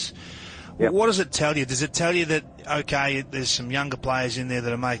numbers. Yep. What does it tell you? Does it tell you that, okay, there's some younger players in there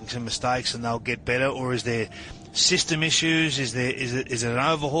that are making some mistakes and they'll get better, or is there system issues? Is it an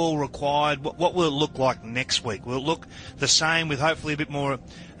overhaul required? What will it look like next week? Will it look the same with hopefully a bit more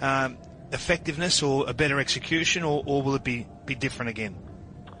effectiveness or a better execution, or will it be different again?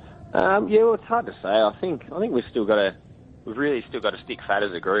 Yeah, well, it's hard to say. I think we've really still got to stick fat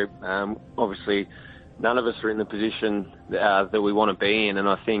as a group. Obviously, none of us are in the position that we want to be in, and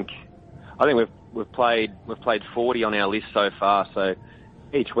I think we've played 40 on our list so far. So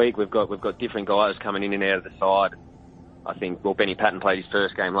each week we've got different guys coming in and out of the side. I think Benny Patton played his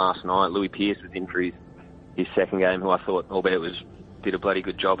first game last night. Louis Pearce was in for his second game, who I thought, albeit did a bloody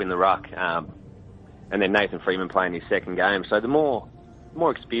good job in the ruck. And then Nathan Freeman playing his second game. So the more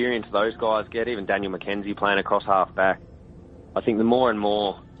experience those guys get, even Daniel McKenzie playing across half back, I think the more and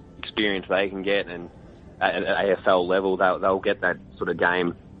more experience they can get, and at AFL level, they'll get that sort of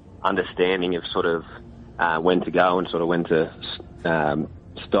game understanding of sort of when to go and sort of when to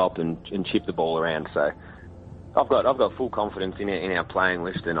stop and chip the ball around. So I've got full confidence in our playing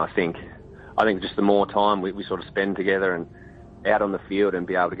list, and I think just the more time we sort of spend together and out on the field and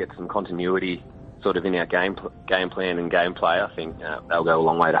be able to get some continuity sort of in our game plan and gameplay, I think they'll go a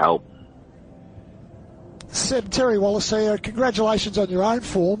long way to help. Seb, Terry Wallace here. Congratulations on your own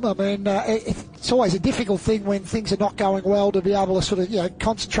form. I mean, it's always a difficult thing when things are not going well to be able to sort of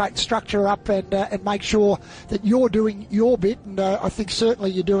concentrate, structure up, and make sure that you're doing your bit. And I think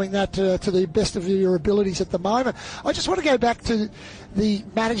certainly you're doing that to the best of your abilities at the moment. I just want to go back to the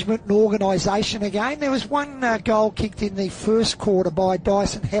management and organisation again. There was one goal kicked in the first quarter by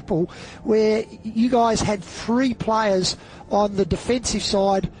Dyson Heppel, where you guys had 3 players on the defensive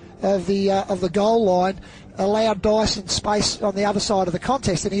side of the goal line, allowed Dyson space on the other side of the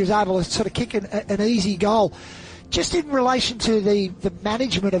contest, and he was able to sort of kick an easy goal. Just in relation to the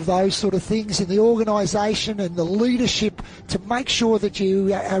management of those sort of things in the organisation and the leadership to make sure that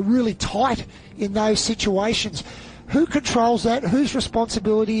you are really tight in those situations, who controls that? Whose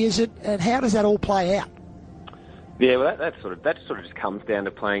responsibility is it? And how does that all play out? Yeah, well, that sort of just comes down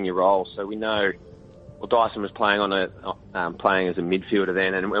to playing your role. So we know, well, Dyson was playing playing as a midfielder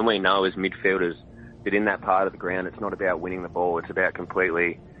then, and we know as midfielders that in that part of the ground, it's not about winning the ball. It's about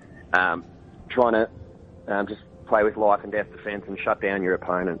completely trying to just play with life and death defence and shut down your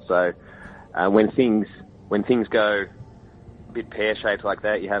opponent. So when things go a bit pear-shaped like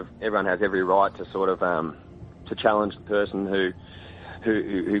that, everyone has every right to sort of to challenge the person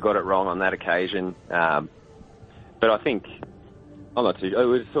who got it wrong on that occasion. But I think I'm not too. It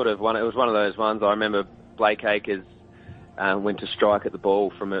was one of those ones. I remember Blake Acres went to strike at the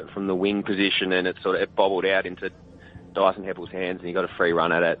ball from the wing position, and it bobbled out into Dyson Heppel's hands, and he got a free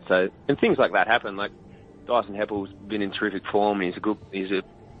run at it. So, and things like that happen. Like Dyson Heppel's been in terrific form, and he's a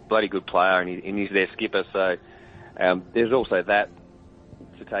bloody good player, and he's their skipper. So there's also that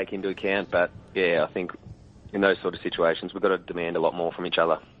to take into account. But yeah, I think in those sort of situations, we've got to demand a lot more from each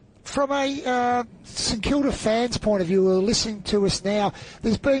other. From a St Kilda fans' point of view, who are listening to us now,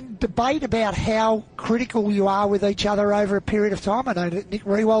 there's been debate about how critical you are with each other over a period of time. I know that Nick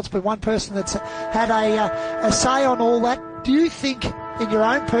Riewoldt has been one person that's had a say on all that. Do you think in your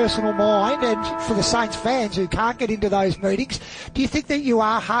own personal mind, and for the Saints fans who can't get into those meetings, do you think that you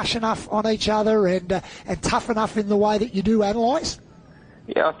are harsh enough on each other and tough enough in the way that you do analyse?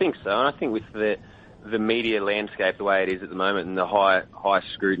 Yeah, I think so. And I think with the media landscape the way it is at the moment and the high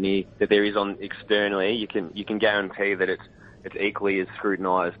scrutiny that there is on externally, you can guarantee that it's equally as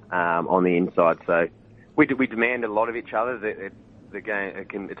scrutinised on the inside. So we demand a lot of each other. The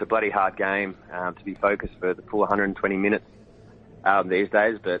game it's a bloody hard game to be focused for the full 120 minutes these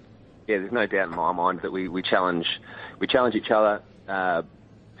days. But yeah, there's no doubt in my mind that we challenge each other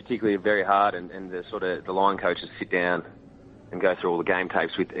particularly very hard, and the line coaches sit down and go through all the game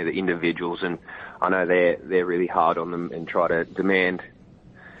tapes with the individuals, and I know they're really hard on them and try to demand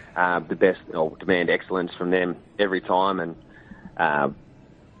the best or demand excellence from them every time. And I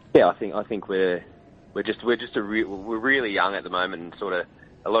think we're really young at the moment, and sort of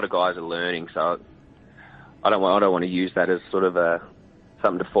a lot of guys are learning. So I don't want to use that as sort of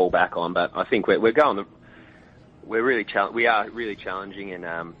something to fall back on. But I think we are really challenging, and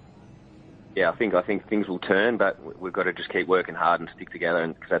I think things will turn. But we've got to just keep working hard and stick together,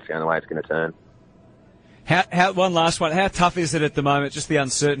 because that's the only way it's going to turn. One last one. How tough is it at the moment, just the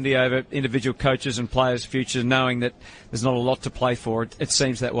uncertainty over individual coaches and players' futures, knowing that there's not a lot to play for? It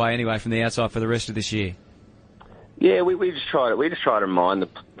seems that way anyway from the outside for the rest of this year. Yeah, we just try to remind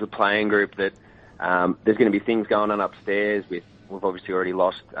the playing group that there's going to be things going on upstairs. We've obviously already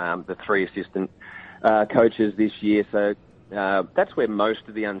lost the 3 assistant coaches this year, so that's where most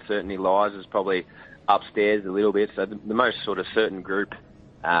of the uncertainty lies, is probably upstairs a little bit. So the most sort of certain group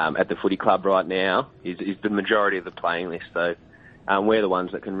at the footy club right now is the majority of the playing list. So we're the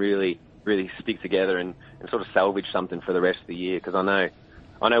ones that can really stick together and sort of salvage something for the rest of the year. Because I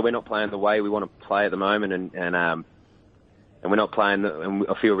know we're not playing the way we want to play at the moment, and we're not playing. And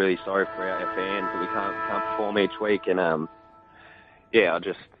I feel really sorry for our fans that we can't perform each week. And I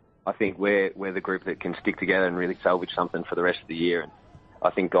think we're the group that can stick together and really salvage something for the rest of the year. And I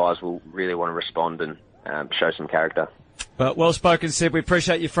think guys will really want to respond and show some character. But well spoken, Seb. We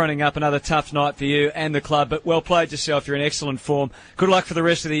appreciate you fronting up. Another tough night for you and the club, but well played yourself. You're in excellent form. Good luck for the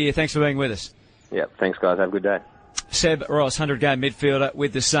rest of the year. Thanks for being with us. Yeah, thanks, guys. Have a good day. Seb Ross, 100-game midfielder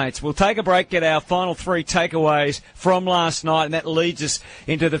with the Saints. We'll take a break, get our final 3 takeaways from last night, and that leads us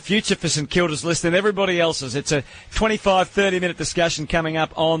into the future for St Kilda's list and everybody else's. It's a 25-30-minute discussion coming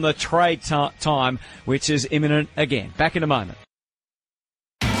up on the trade time, which is imminent again. Back in a moment.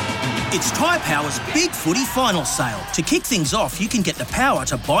 It's Tyre Power's Big Footy Final Sale. To kick things off, you can get the power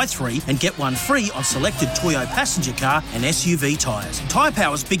to buy 3 and get 1 free on selected Toyo passenger car and SUV tyres. Tyre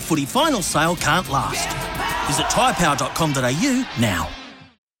Power's Big Footy Final Sale can't last. Visit tyrepower.com.au now.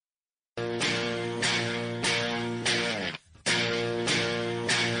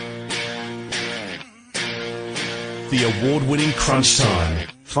 The award-winning Crunch Time.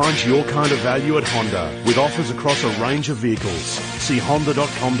 Find your kind of value at Honda with offers across a range of vehicles. See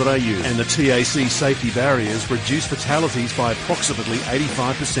honda.com.au, and the TAC safety barriers reduce fatalities by approximately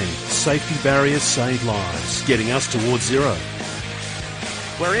 85%. Safety barriers save lives, getting us towards zero.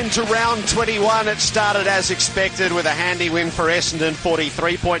 We're into round 21. It started as expected with a handy win for Essendon,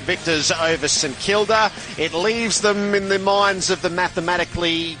 43-point victors over St Kilda. It leaves them in the minds of the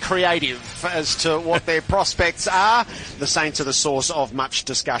mathematically creative as to what their prospects are. The Saints are the source of much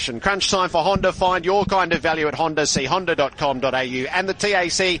discussion. Crunch time for Honda. Find your kind of value at Honda. See honda.com.au. And the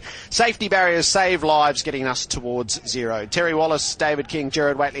TAC safety barriers save lives, getting us towards zero. Terry Wallace, David King,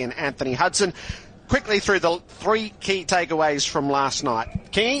 Gerard Whateley and Anthony Hudson. Quickly through the 3 key takeaways from last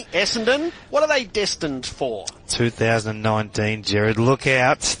night. Kingy, Essendon, what are they destined for? 2019, Gerard. Look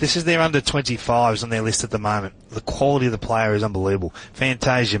out. This is their under-25s on their list at the moment. The quality of the player is unbelievable.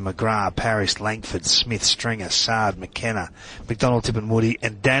 Fantasia, McGrath, Parrish, Langford, Smith, Stringer, Sard, McKenna, McDonald, Tip and Woody,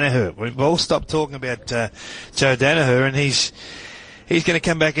 and Danaher. We've all stopped talking about Joe Danaher, and he's going to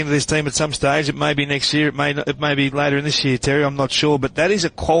come back into this team at some stage. It may be next year. It may be later in this year, Terry. I'm not sure. But that is a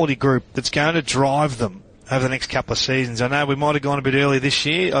quality group that's going to drive them over the next couple of seasons. I know we might have gone a bit early this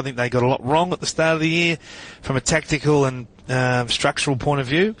year. I think they got a lot wrong at the start of the year from a tactical and structural point of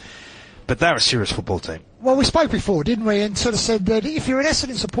view. But they're a serious football team. Well, we spoke before, didn't we? And sort of said that if you're an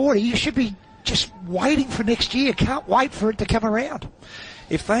Essendon supporter, you should be just waiting for next year. Can't wait for it to come around.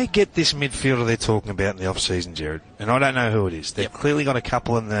 If they get this midfielder they're talking about in the off-season, Gerard, and I don't know who it is, they've clearly got a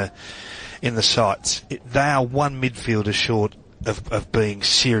couple in the sights. They are one midfielder short of being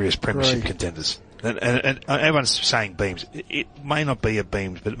serious premiership contenders. And everyone's saying Beams. It may not be a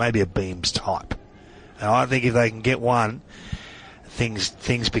Beams, but it may be a Beams type. And I think if they can get one,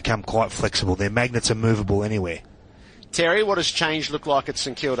 things become quite flexible. Their magnets are movable anywhere. Terry, what does change look like at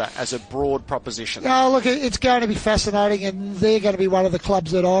St Kilda as a broad proposition? Oh, look, it's going to be fascinating, and they're going to be one of the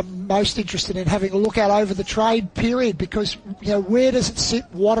clubs that I'm most interested in having a look at over the trade period, because, where does it sit?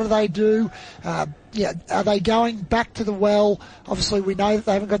 What do they do? Are they going back to the well? Obviously, we know that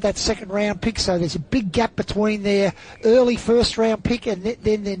they haven't got that second-round pick, so there's a big gap between their early first-round pick and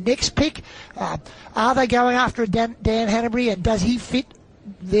then their next pick. Are they going after Dan Hanbury, and does he fit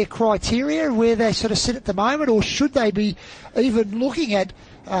their criteria where they sort of sit at the moment, or should they be even looking at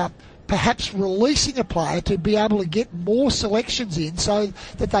perhaps releasing a player to be able to get more selections in so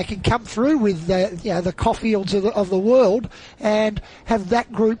that they can come through with the Caulfields of the world and have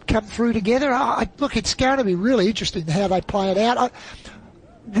that group come through together? Look, it's going to be really interesting how they play it out. How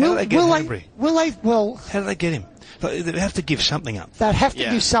do they get Hanbury? How do they get him? They have to give something up. They'd have to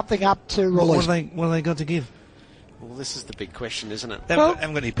give something up to release. What have they got to give? Well, this is the big question, isn't it? They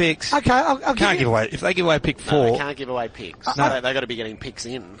haven't got any picks. Okay, I'll can't give away. If they give away pick 4, no, they can't give away picks. No, they've got to be getting picks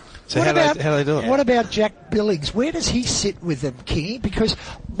in. So how do they do it? What about Jack Billings? Where does he sit with them, Kingy? Because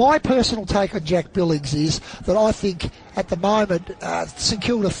my personal take on Jack Billings is that I think at the moment St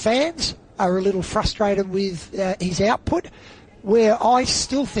Kilda fans are a little frustrated with his output, where I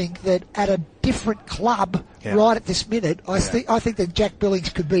still think that at a different club right at this minute, I think that Jack Billings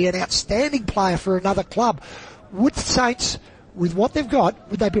could be an outstanding player for another club. Would Saints, with what they've got,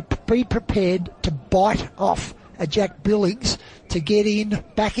 would they be prepared to bite off a Jack Billings to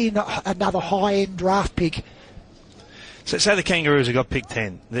get back in another high-end draft pick? So say the Kangaroos have got pick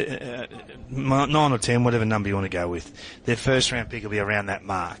 10, 9 or 10, whatever number you want to go with. Their first-round pick will be around that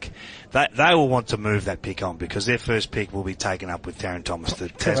mark. They will want to move that pick on because their first pick will be taken up with Darren Thomas, the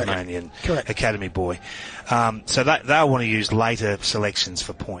Tasmanian Academy boy. So they'll want to use later selections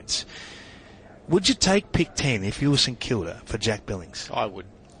for points. Would you take pick 10 if you were St Kilda for Jack Billings? I would.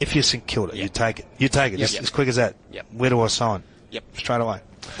 If you're St Kilda, you take it. You take it as quick as that. Yep. Where do I sign? Yep. Straight away.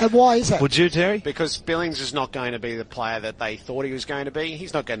 And why is that? Would you, Terry? Because Billings is not going to be the player that they thought he was going to be.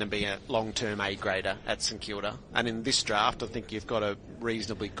 He's not going to be a long-term A-grader at St Kilda. And in this draft, I think you've got a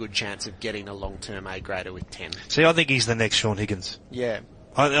reasonably good chance of getting a long-term A-grader with 10. See, I think he's the next Sean Higgins. Yeah.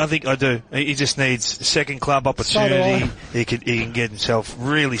 I think I do. He just needs a second club opportunity. He can get himself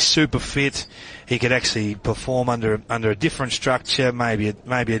really super fit. He could actually perform under a different structure, maybe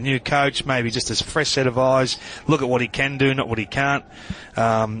a new coach, maybe just a fresh set of eyes. Look at what he can do, not what he can't.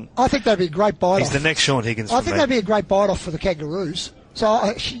 I think that'd be a great bite-off. He's the next Sean Higgins. I think that'd be a great bite-off for the Kangaroos.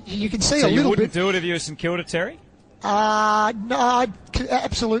 So you can see a little bit. So you wouldn't do it if you were St Kilda, Terry? No, I'd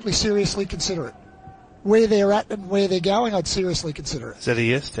absolutely seriously consider it. Where they're at and where they're going, I'd seriously consider it. Is that a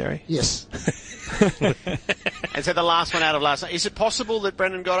yes, Terry? Yes. And so the last one out of last night. Is it possible that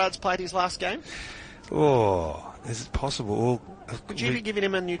Brendan Goddard's played his last game? Oh, is it possible? Would you be giving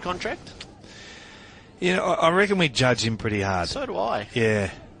him a new contract? I reckon we judge him pretty hard. So do I.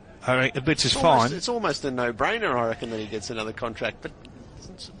 Yeah. Which is fine. It's almost a no-brainer, I reckon, that he gets another contract. But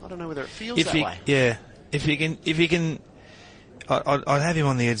I don't know whether it feels that way. Yeah. If you can... I'd have him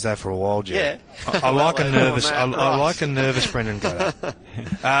on the edge though for a while, Jerry. Yeah. I like a nervous Brendan Goddard.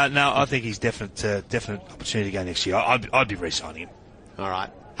 No, I think he's definite opportunity to go next year. I'd be re-signing him. All right.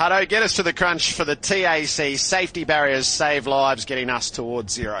 Hutto, get us to the crunch for the TAC. Safety barriers save lives, getting us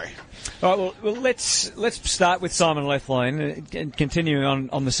towards 0. All right. Well, let's start with Simon Lethlean and continuing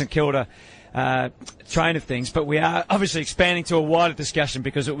on the St Kilda train of things, but we are obviously expanding to a wider discussion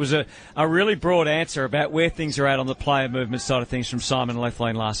because it was a really broad answer about where things are at on the player movement side of things from Simon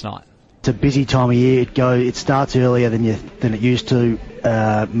Lethlean last night. It's a busy time of year. It starts earlier than it used to.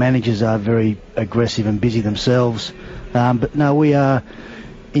 Managers are very aggressive and busy themselves, but no, we are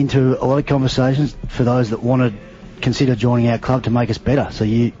into a lot of conversations for those that want to consider joining our club to make us better. So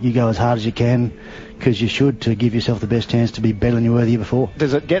you go as hard as you can, because you should, to give yourself the best chance to be better than you were the year before.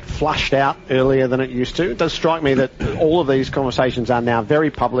 Does it get flushed out earlier than it used to? It does strike me that all of these conversations are now very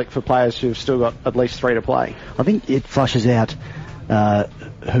public for players who've still got at least 3 to play. I think it flushes out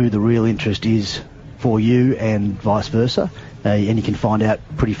who the real interest is for you and vice versa, and you can find out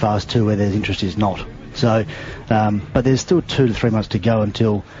pretty fast too where their interest is not. So, but there's still 2 to 3 months to go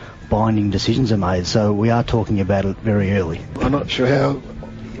until binding decisions are made, so we are talking about it very early. I'm not sure how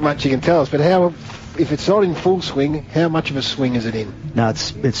much you can tell us, but if it's not in full swing, how much of a swing is it in? No,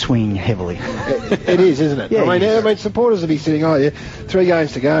 it's swinging heavily. It is, isn't it? Yeah, I mean, supporters will be sitting, 3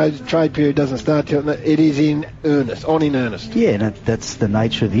 games to go, trade period doesn't start till... It is in earnest. Yeah, and that's the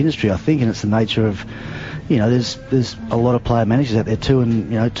nature of the industry, I think, and it's the nature of... there's a lot of player managers out there too,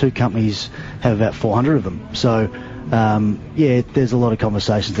 and 2 companies have about 400 of them. So, there's a lot of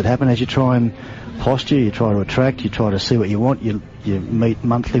conversations that happen as you try and posture, you try to attract, you try to see what you want, you You meet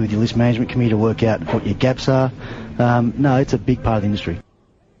monthly with your list management committee to work out what your gaps are. No, it's a big part of the industry.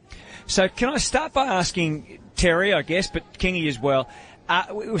 So can I start by asking Terry, I guess, but Kingy as well,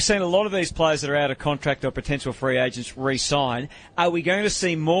 we've seen a lot of these players that are out of contract or potential free agents re-sign. Are we going to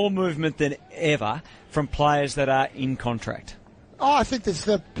see more movement than ever from players that are in contract? Oh, I think there's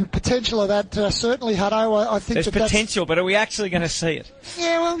the potential of that, certainly, Hutto. I think there's potential, but are we actually going to see it?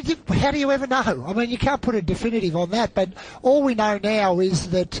 Yeah, well, how do you ever know? I mean, you can't put a definitive on that, but all we know now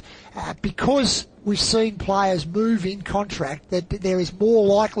is that because we've seen players move in contract, that there is more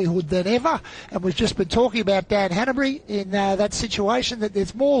likelihood than ever, and we've just been talking about Dan Hannebery in that situation, that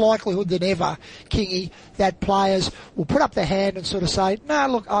there's more likelihood than ever, Kingy, that players will put up their hand and sort of say, no,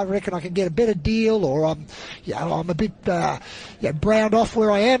 look, I reckon I can get a better deal, or I'm a bit browned off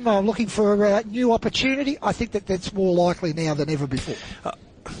where I am, I'm looking for a new opportunity. I think that that's more likely now than ever before.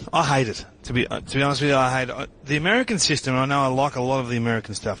 I hate it. To be honest with you, I hate it. The American system, I know I like a lot of the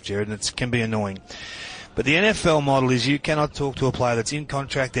American stuff, Jared, and it can be annoying. But the NFL model is you cannot talk to a player that's in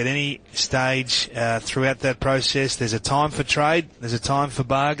contract at any stage throughout that process. There's a time for trade. There's a time for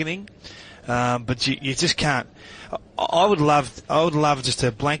bargaining. But you just can't. I would love just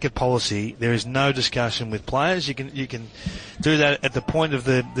a blanket policy. There is no discussion with players. You can do that at the point of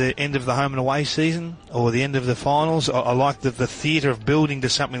the end of the home and away season or the end of the finals. I like the theatre of building to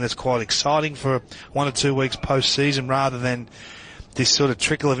something that's quite exciting for 1 or 2 weeks post-season rather than this sort of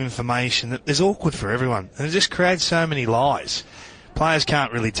trickle of information that is awkward for everyone. And it just creates so many lies. Players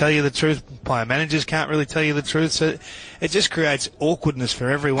can't really tell you the truth. Player managers can't really tell you the truth. So it just creates awkwardness for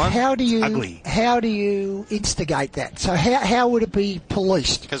everyone. Ugly. How do you instigate that? So how would it be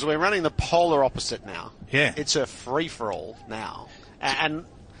policed? Because we're running the polar opposite now. Yeah. It's a free-for-all now. And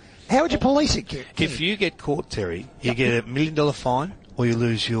how would you police it, Kit? If you get caught, Terry, you get $1 million fine or you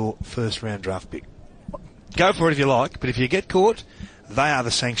lose your first-round draft pick. Go for it if you like, but if you get caught, they are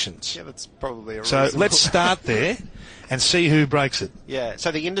the sanctions. Yeah, that's probably a So let's start there and see who breaks it. Yeah,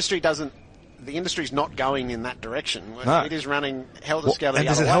 so the industry's not going in that direction. No. It is running helter-skelter And the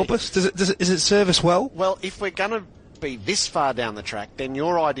does other it help way. us? Does it serve us well? Well, if we're going to be this far down the track, then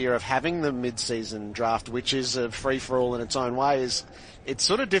your idea of having the mid-season draft, which is a free-for-all in its own way, it's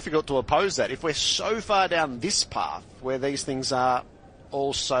sort of difficult to oppose that. If we're so far down this path where these things are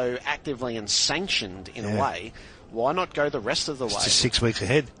also actively and sanctioned in a way, why not go the rest of the way? It's just 6 weeks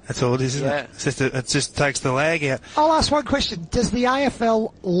ahead. That's all it is, isn't it? It just takes the lag out. I'll ask one question. Does the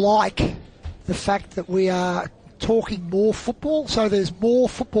AFL like the fact that we are talking more football? So there's more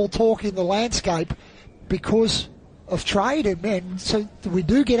football talk in the landscape because of trade, and so we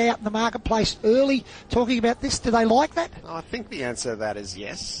do get out in the marketplace early talking about this. Do they like that? I think the answer to that is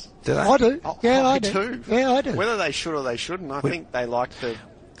yes. Do they? I do. Yeah, I do. Too. Yeah, I do. Whether they should or they shouldn't, I think they like the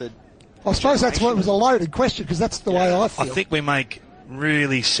I suppose that's what was a loaded question because that's the way I feel. I think we make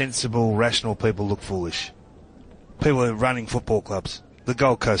really sensible, rational people look foolish. People who are running football clubs. The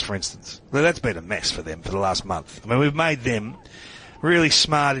Gold Coast, for instance. Well, that's been a mess for them for the last month. I mean, we've made them really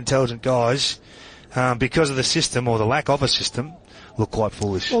smart, intelligent guys because of the system or the lack of a system look quite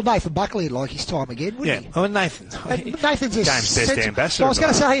foolish. Well, Nathan Buckley would like his time again, wouldn't he? Oh, Nathan. Nathan's a Game's best ambassador. I was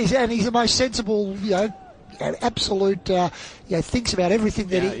going to say, he's the most sensible, absolute, thinks about everything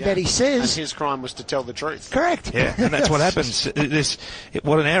that he says. And his crime was to tell the truth. Correct. Yeah, and that's what happens.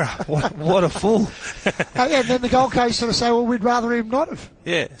 What an error. What a fool. And then the Gold Coast sort of say, well, we'd rather him not have.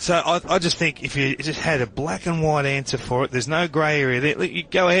 Yeah, so I just think if you just had a black and white answer for it, there's no grey area there. You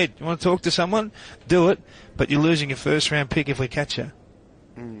go ahead. You want to talk to someone? Do it. But you're losing your first-round pick if we catch you.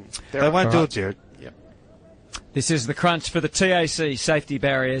 They won't do it, Jared. This is the crunch for the TAC Safety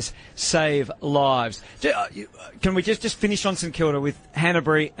Barriers Save Lives. Can we just finish on St Kilda with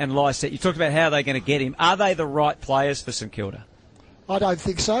Hannebery and Lycett? You talked about how they're going to get him. Are they the right players for St Kilda? I don't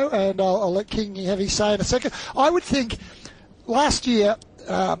think so, and I'll let King have his say in a second. I would think last year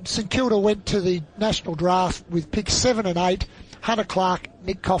St Kilda went to the national draft with picks 7 and 8, Hunter Clark,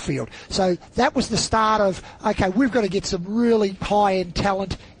 Nick Caulfield. So that was the start of, okay, we've got to get some really high-end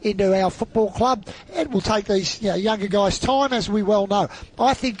talent into our football club, and we'll take these younger guys' time, as we well know.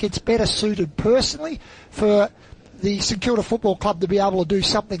 I think it's better suited personally for the St Kilda Football Club to be able to do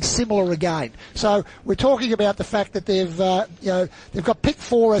something similar again. So we're talking about the fact that they've got pick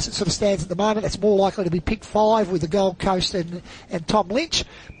 4 as it sort of stands at the moment. It's more likely to be pick 5 with the Gold Coast and Tom Lynch.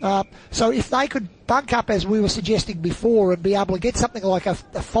 So if they could bunk up, as we were suggesting before, and be able to get something like a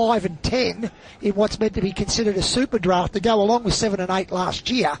 5 and 10 in what's meant to be considered a super draft to go along with 7 and 8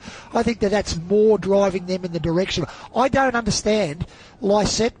 last year, I think that's more driving them in the direction. I don't understand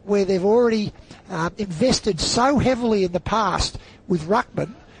Lycett, where they've already invested so heavily in the past with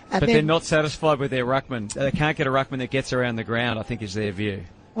Ruckman, But they're not satisfied with their ruckman. They can't get a ruckman that gets around the ground, I think is their view.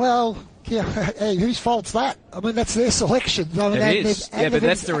 Well, yeah, hey, whose fault's that? I mean, that's their selection. I mean, it is. But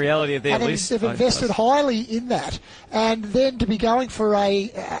that's the reality of their list. They've invested highly in that. And then to be going for a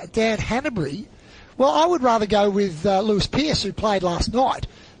Dan Hannebery, well, I would rather go with Lewis Pearce, who played last night,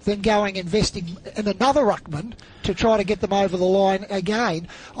 than investing in another ruckman to try to get them over the line again.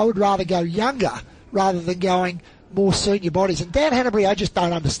 I would rather go younger rather than going more senior bodies. And Dan Hannebery, I just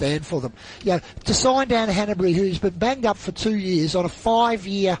don't understand for them. You know, to sign Dan Hannebery, who's been banged up for 2 years on a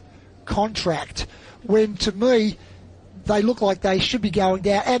 5-year contract, when to me they look like they should be going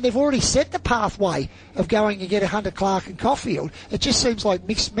down, and they've already set the pathway of going and get a Hunter Clark and Caulfield. It just seems like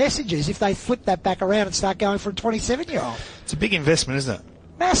mixed messages if they flip that back around and start going for a 27-year-old. It's a big investment, isn't it?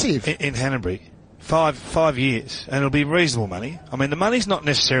 Massive. In Hannebery. 5 years, and it'll be reasonable money. I mean, the money's not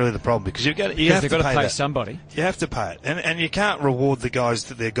necessarily the problem because they've got to pay somebody. You have to pay it, and you can't reward the guys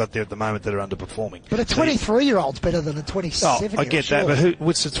that they've got there at the moment that are underperforming. But a 23-year-old's better than a 27-year-old. I get that, but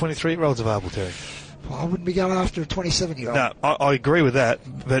what's the 23-year-olds available, Terry? Well, I wouldn't be going after a 27-year-old. No, I agree with that,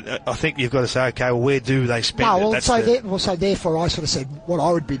 but I think you've got to say, okay, well, where do they spend it? So therefore, I sort of said what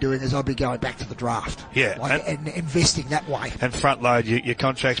I would be doing is I'd be going back to the draft. Yeah, and investing that way. And front load your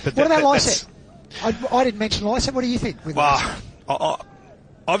contracts. But what about Lycett? I didn't mention Lycett. What do you think?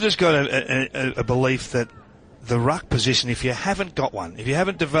 I've just got a belief that the ruck position, if you haven't got one, if you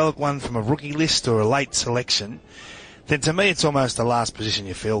haven't developed one from a rookie list or a late selection, then to me it's almost the last position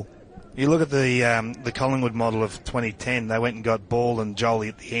you fill. You look at the Collingwood model of 2010, they went and got Ball and Jolie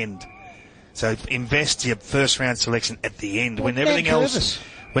at the end. So invest your first round selection at the end when everything else is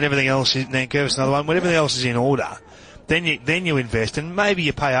Nankervis, another one, when everything else is in order. Then you invest, and maybe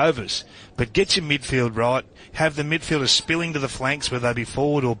you pay overs. But get your midfield right. Have the midfielders spilling to the flanks, whether they be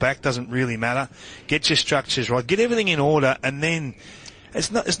forward or back, doesn't really matter. Get your structures right. Get everything in order, and then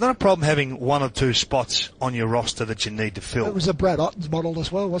it's not a problem having 1 or 2 spots on your roster that you need to fill. It was a Brad Otten's model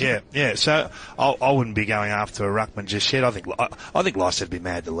as well, wasn't it? Yeah. So I wouldn't be going after a ruckman just yet. I think Lycett would be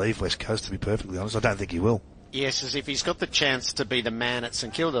mad to leave West Coast, to be perfectly honest. I don't think he will. Yes, as if he's got the chance to be the man at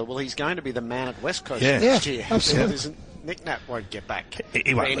St Kilda, well, he's going to be the man at West Coast next year. Absolutely. Nick Nat won't get back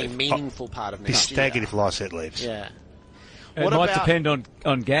he won't any leave. meaningful part of next year. He's staggered if Lycett leaves. Yeah. It might depend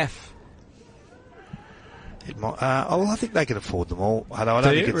on Gaff. It might. I think they can afford them all. I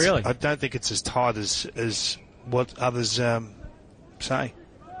don't think it's as tight as what others say.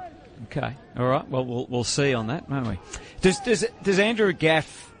 Okay. All right. Well, we'll see on that, won't we? Does Andrew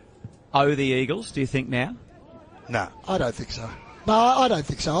Gaff owe the Eagles, do you think, now? No. I don't think so. No, I don't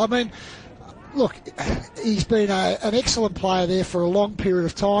think so. I mean, look, he's been an excellent player there for a long period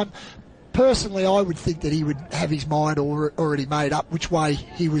of time. Personally, I would think that he would have his mind already made up which way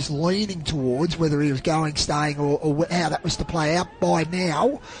he was leaning towards, whether he was going, staying, or how that was to play out by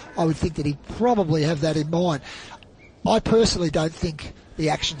now. I would think that he'd probably have that in mind. I personally don't think the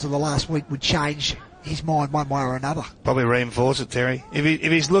actions of the last week would change his mind one way or another. Probably reinforce it, Terry. If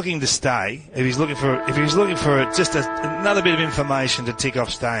he's looking to stay, if he's looking for just another bit of information to tick off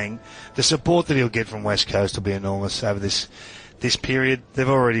staying, the support that he'll get from West Coast will be enormous over this period. They've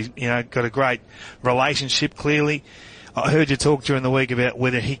already, got a great relationship, clearly. I heard you talk during the week about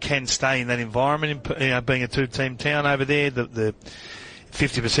whether he can stay in that environment, being a 2-team town over there. The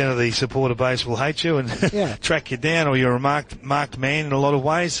 50% of the supporter base will hate you and track you down, or you're a marked man in a lot of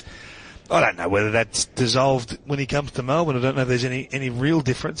ways. I don't know whether that's dissolved when he comes to Melbourne. I don't know if there's any real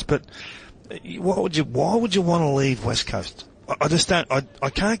difference, but why would you want to leave West Coast? I just don't. I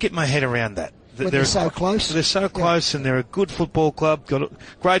can't get my head around that. They're so close. They're so close, and they're a good football club. Got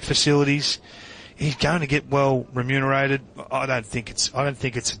great facilities. He's going to get well remunerated. I don't think it's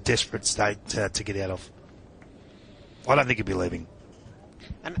a desperate state to get out of. I don't think he'll be leaving.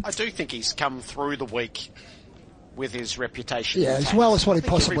 And I do think he's come through the week with his reputation. Yeah, as well as what he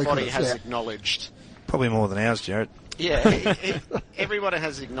possibly could have. Everybody has acknowledged. Probably more than ours, Jared. Yeah, everybody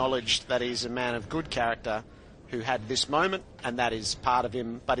has acknowledged that he's a man of good character who had this moment, and that is part of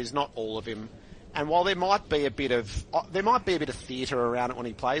him, but is not all of him. And while there might be a bit of theatre around it when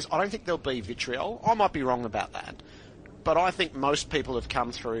he plays, I don't think there'll be vitriol. I might be wrong about that. But I think most people have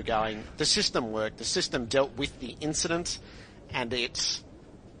come through going, the system worked, the system dealt with the incident, and it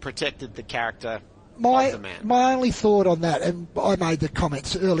protected the character of the man. My only thought on that, and I made the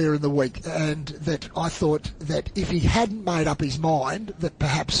comments earlier in the week, and that I thought that if he hadn't made up his mind, that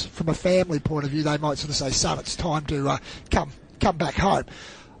perhaps from a family point of view, they might sort of say, son, it's time to come back home.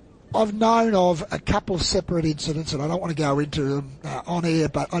 I've known of a couple of separate incidents, and I don't want to go into them on air,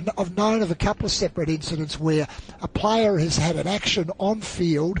 but I've known of a couple of separate incidents where a player has had an action on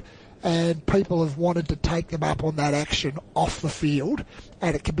field and people have wanted to take them up on that action off the field,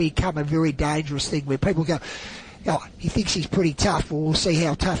 and it can become a very dangerous thing where people go, oh, he thinks he's pretty tough, well, we'll see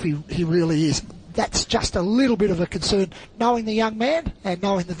how tough he really is. That's just a little bit of a concern, knowing the young man and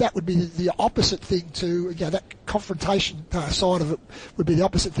knowing that would be the opposite thing to, that confrontation side of it would be the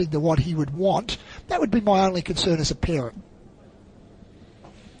opposite thing to what he would want. That would be my only concern as a parent.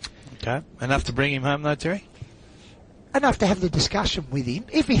 Okay. Enough to bring him home though, Terry? Enough to have the discussion with him.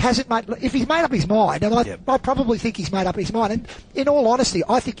 If he's made up his mind, and I probably think he's made up his mind, and in all honesty,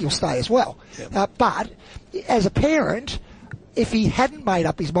 I think he'll stay as well. Yep. But as a parent, if he hadn't made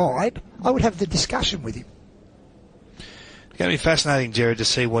up his mind, I would have the discussion with him. It's going to be fascinating, Jared, to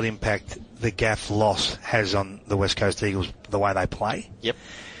see what impact the Gaff loss has on the West Coast Eagles, the way they play. Yep.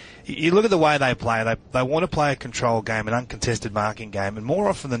 You look at the way they play, they want to play a control game, an uncontested marking game, and more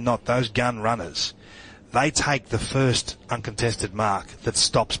often than not, those gun runners, they take the first uncontested mark that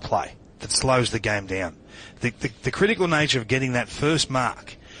stops play, that slows the game down. The critical nature of getting that first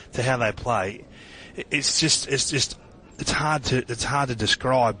mark to how they play, it's hard to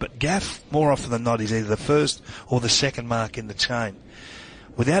describe. But Gaff, more often than not, is either the first or the second mark in the chain.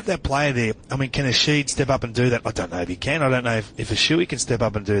 Without that player there, I mean, can Asheed step up and do that? I don't know if he can. I don't know if Ashui can step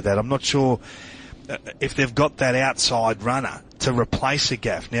up and do that. I'm not sure if they've got that outside runner to replace a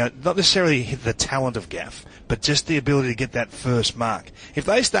Gaff. Now, not necessarily the talent of Gaff, but just the ability to get that first mark. If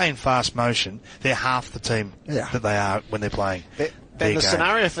they stay in fast motion, they're half the team that they are when they're playing. Then the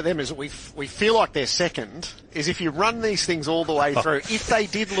scenario for them is that we feel like they're second, is if you run these things all the way through, if they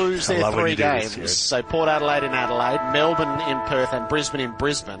did lose their 3 games, so Port Adelaide in Adelaide, Melbourne in Perth and Brisbane in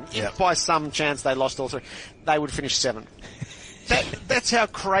Brisbane, if by some chance they lost all 3, they would finish 7th. That's how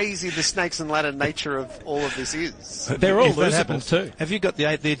crazy the snakes and ladder nature of all of this is. They're all losable too. Have you got the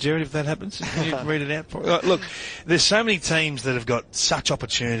 8 there, Jared, if that happens? Can you read it out for us? Look, there's so many teams that have got such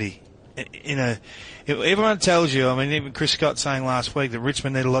opportunity. Everyone tells you, I mean, even Chris Scott saying last week that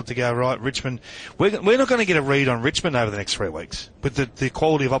Richmond need a lot to go right. Richmond, we're not going to get a read on Richmond over the next 3 weeks with the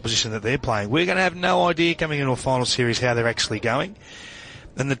quality of opposition that they're playing. We're going to have no idea coming into a final series how they're actually going.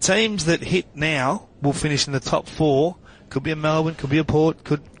 And the teams that hit now will finish in the top 4. Could be a Melbourne, could be a Port,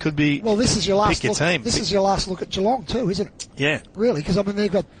 could be. Well, this is your last look. Team. This is your last look at Geelong too, isn't it? Yeah. Really, because I mean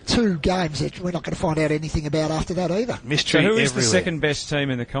they've got 2 games that we're not going to find out anything about after that either. Mystery. So who is everywhere. the second best team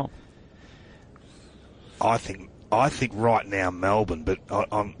in the comp? I think right now Melbourne, but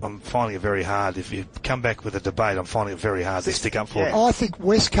I'm finding it very hard. If you come back with a debate, I'm finding it very hard to stick up for it. I think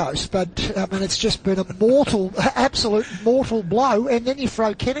West Coast, but I mean it's just been absolute mortal blow, and then you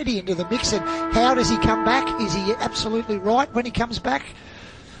throw Kennedy into the mix, and how does he come back? Is he absolutely right when he comes back?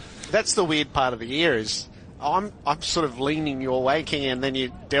 That's the weird part of the year is I'm sort of leaning your way, King, and then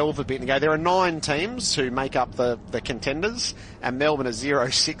you delve a bit and go, there are 9 teams who make up the contenders, and Melbourne are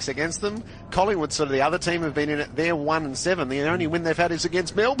 0-6 against them. Collingwood, sort of the other team, have been in it. They're 1-7. The only win they've had is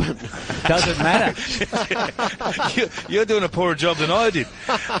against Melbourne. Doesn't matter. You're doing a poorer job than I did.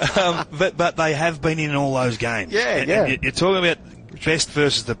 But they have been in all those games. Yeah. You're talking about best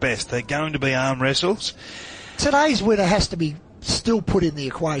versus the best. They're going to be arm wrestles. Today's winner has to be still put in the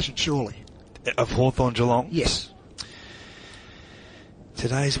equation, surely. Of Hawthorn Geelong? Yes.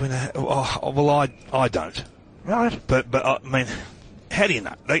 Today's winner? Well, I don't. Right. But I mean, how do you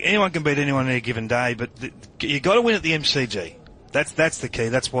know? Like, anyone can beat anyone on any given day, but you got to win at the MCG. That's the key.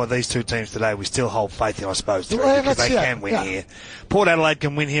 That's why these 2 teams today we still hold faith in, I suppose, because they can win here. Port Adelaide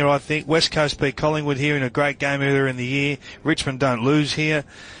can win here, I think. West Coast beat Collingwood here in a great game earlier in the year. Richmond don't lose here.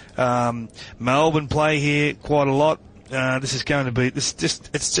 Melbourne play here quite a lot. This is going to be it's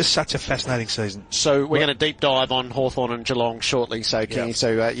just such a fascinating season. So we're going to deep dive on Hawthorn and Geelong shortly, so Kenny,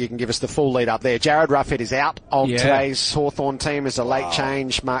 so you can give us the full lead up there. Jared Ruffhead is out of today's Hawthorn team as a late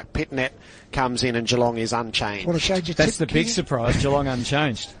change. Mark Pitnet comes in and Geelong is unchanged. Want to change your That's tip, the big surprise, Geelong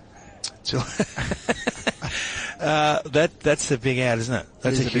unchanged. That's the big out, isn't it?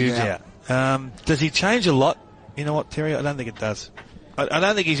 That's a huge out. Does he change a lot? You know what, Terry? I don't think it does. I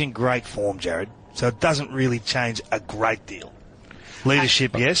don't think he's in great form, Jared. So it doesn't really change a great deal.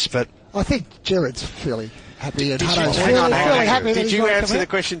 Leadership, yes, but I think Jared's fairly happy. And Hang on. Did you answer the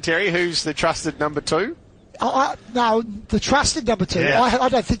question, Terry? Who's the trusted number 2? No, the trusted number 2. Yeah. I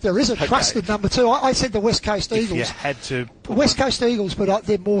don't think there is a trusted number 2. I said the West Coast Eagles. You had to. West Coast Eagles, but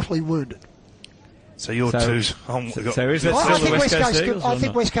they're mortally wounded. So you're 2. So is that still the West Coast Eagles? I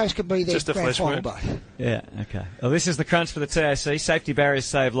think West Coast can be their grand final day. Yeah, okay. Well, this is the crunch for the TAC. Safety barriers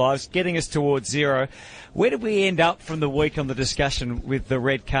save lives, getting us towards 0. Where did we end up from the week on the discussion with the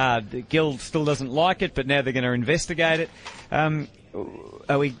red card? Guild still doesn't like it, but now they're going to investigate it.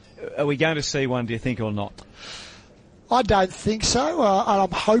 Are we going to see one, do you think, or not? I don't think so, and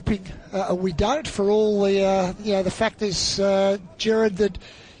I'm hoping we don't. For all the factors, Gerard, that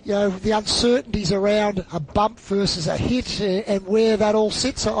the uncertainties around a bump versus a hit and where that all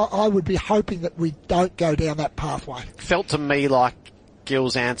sits. I would be hoping that we don't go down that pathway. Felt to me like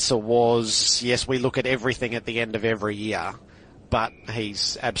Gill's answer was, yes, we look at everything at the end of every year, but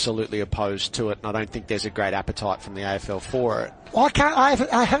he's absolutely opposed to it, and I don't think there's a great appetite from the AFL for it.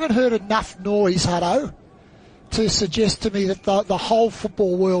 I haven't heard enough noise, Hutto, to suggest to me that the whole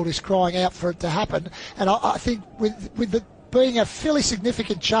football world is crying out for it to happen. And I think with the being a fairly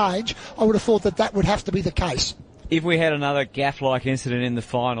significant change, I would have thought that would have to be the case. If we had another gaff-like incident in the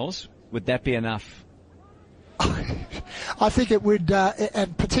finals, would that be enough? I think it would,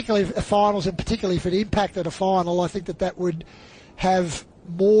 and particularly finals, and particularly if it impacted a final, I think that would have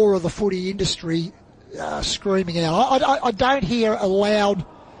more of the footy industry screaming out. I don't hear a loud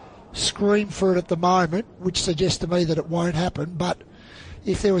scream for it at the moment, which suggests to me that it won't happen. But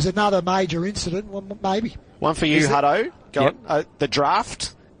if there was another major incident, well, maybe. One for you, Hutto. The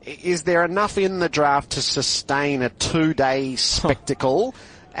draft. Is there enough in the draft to sustain a 2-day spectacle?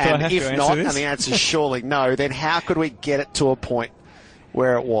 And if not, and the answer is surely no, then how could we get it to a point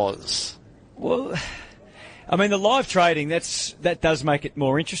where it was? Well, I mean, the live trading, that does make it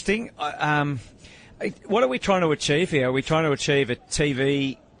more interesting. What are we trying to achieve here? Are we trying to achieve a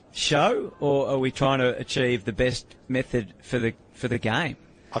TV show, or are we trying to achieve the best method for the game?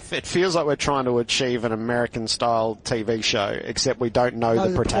 It feels like we're trying to achieve an American-style TV show, except we don't know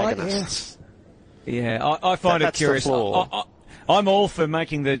the protagonists. Yeah, I find it curious. I'm all for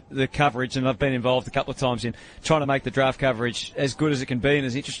making the coverage, and I've been involved a couple of times in trying to make the draft coverage as good as it can be and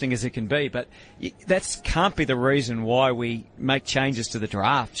as interesting as it can be, but that can't be the reason why we make changes to the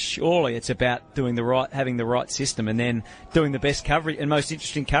draft. Surely it's about having the right system and then doing the best coverage and most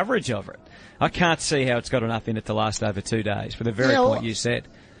interesting coverage of it. I can't see how it's got enough in it to last over 2 days, for the very point you said.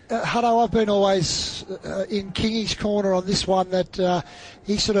 Hutto, I've been always in Kingy's corner on this one, that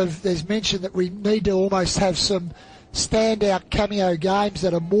there's mentioned that we need to almost have some standout cameo games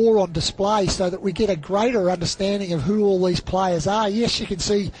that are more on display so that we get a greater understanding of who all these players are. Yes, you can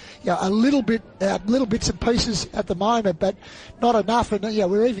see little bits and pieces at the moment, but not enough. And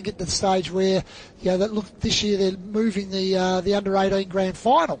we're even getting to the stage where this year they're moving the under-18 grand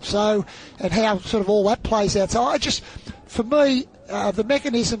final. So, and how sort of all that plays out. So for me, the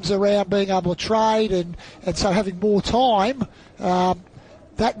mechanisms around being able to trade and so having more time,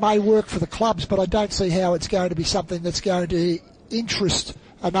 that may work for the clubs, but I don't see how it's going to be something that's going to interest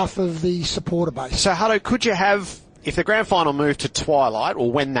enough of the supporter base. So, Hutto, could you have, if the grand final moved to twilight,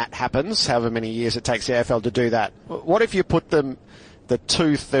 or when that happens, however many years it takes the AFL to do that, what if you put the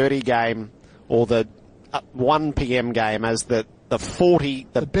 2:30 game or the 1 p.m. game as the 40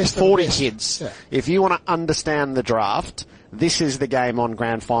 kids? Yeah. If you want to understand the draft, this is the game on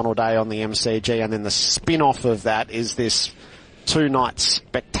grand final day on the MCG, and then the spin-off of that is this 2-night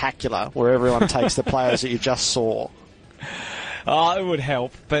spectacular where everyone takes the players that you just saw. It would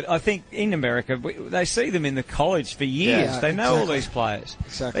help, but I think in America they see them in the college for years. Yeah, they know all these players.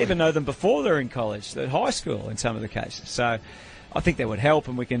 Exactly. They even know them before they're in college, at high school in some of the cases. So I think that would help,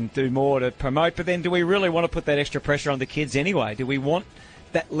 and we can do more to promote. But then do we really want to put that extra pressure on the kids anyway? Do we want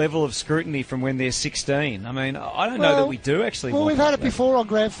that level of scrutiny from when they're 16? I mean, I don't know that we do actually. Well, we've had it before on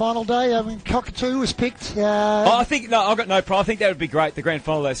grand final day. I mean, Cockatoo was picked. I've got no problem. I think that would be great. The grand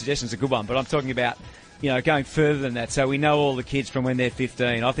final day suggestion is a good one, but I'm talking about going further than that. So we know all the kids from when they're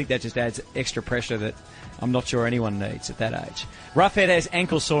 15. I think that just adds extra pressure that I'm not sure anyone needs at that age. Roughhead has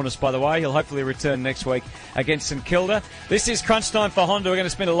ankle soreness, by the way. He'll hopefully return next week against St Kilda. This is Crunch Time for Honda. We're going to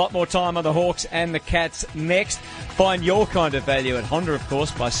spend a lot more time on the Hawks and the Cats next. Find your kind of value at Honda, of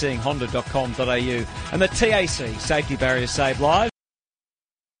course, by seeing honda.com.au. And the TAC Safety Barriers Save Lives.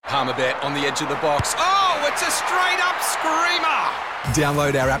 Palmerbet on the edge of the box. Oh, it's a straight-up screamer!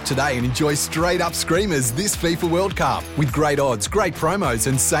 Download our app today and enjoy straight-up screamers this FIFA World Cup with great odds, great promos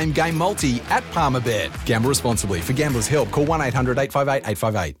and same-game multi at Palmerbet. Gamble responsibly. For Gamblers' Help, call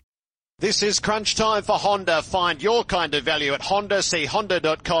 1-800-858-858. This is Crunch Time for Honda. Find your kind of value at Honda. See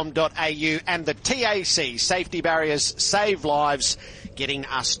honda.com.au, and the TAC Safety Barriers Save Lives, getting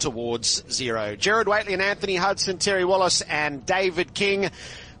us towards zero. Gerard Whateley and Anthony Hudson, Terry Wallace and David King.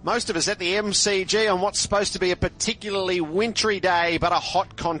 Most of us at the MCG on what's supposed to be a particularly wintry day, but a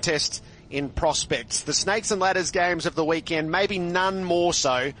hot contest in prospects. The Snakes and Ladders games of the weekend, maybe none more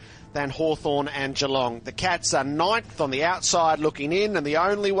so than Hawthorn and Geelong. The Cats are 9th on the outside looking in, and the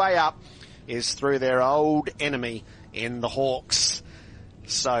only way up is through their old enemy in the Hawks.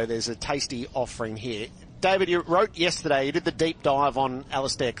 So there's a tasty offering here. David, you wrote yesterday, you did the deep dive on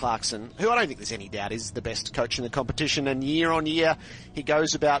Alistair Clarkson, who I don't think there's any doubt is the best coach in the competition, and year on year he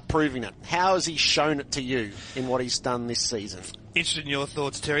goes about proving it. How has he shown it to you in what he's done this season? Interested in your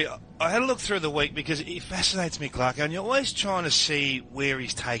thoughts, Terry. I had a look through the week because it fascinates me, Clark, and you're always trying to see where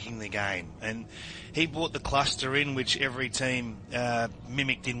he's taking the game. And he brought the cluster in, which every team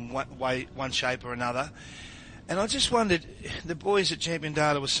mimicked in one shape or another. And I just wondered, the boys at Champion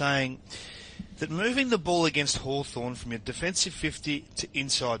Data were saying that moving the ball against Hawthorn from your defensive 50 to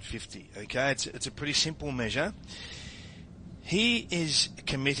inside 50, okay, it's a pretty simple measure. He is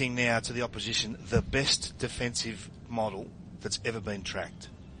committing now to the opposition the best defensive model that's ever been tracked.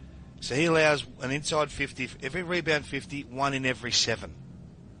 So he allows an inside 50, every rebound 50, 1 in every 7.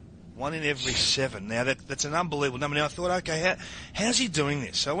 1 in every 7. Now, that's an unbelievable number. Now, I thought, okay, how's he doing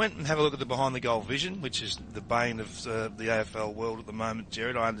this? So I went and had a look at the behind the goal vision, which is the bane of the AFL world at the moment,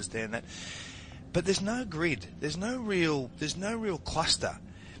 Jared. I understand that. But there's no grid. There's no real cluster.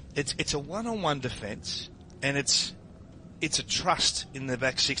 It's a one-on-one defence, and it's a trust in the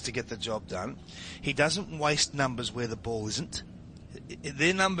back six to get the job done. He doesn't waste numbers where the ball isn't.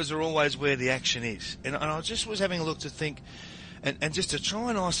 Their numbers are always where the action is. And I just was having a look to think, and just to try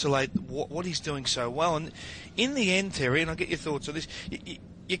and isolate what he's doing so well. And in the end, Terry, and I'll get your thoughts on this,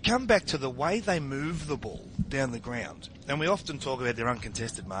 you come back to the way they move the ball down the ground. And we often talk about their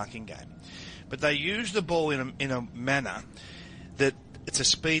uncontested marking game. But they use the ball in a manner that it's a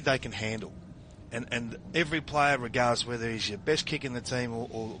speed they can handle. And every player, regardless whether he's your best kick in the team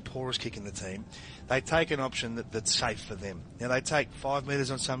or poorest kick in the team, they take an option that's safe for them. Now, they take 5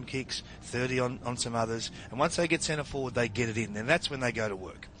 metres on some kicks, 30 on some others, and once they get centre forward, they get it in. And that's when they go to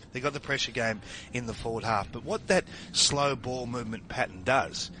work. They've got the pressure game in the forward half. But what that slow ball movement pattern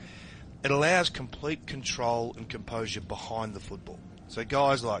does, it allows complete control and composure behind the football. So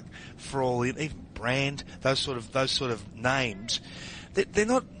guys like Frawley, even Brand, those sort of names, they're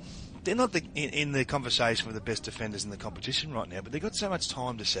not in the conversation with the best defenders in the competition right now, but they've got so much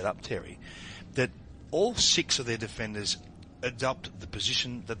time to set up, Terry, that all 6 of their defenders adopt the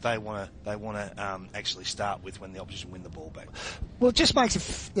position that they want to actually start with when the opposition win the ball back. Well, it just makes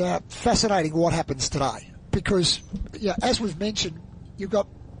it fascinating what happens today, because as we've mentioned, you've got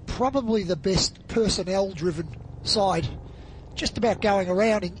probably the best personnel-driven side just about going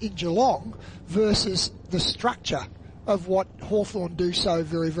around in Geelong versus the structure of what Hawthorn do so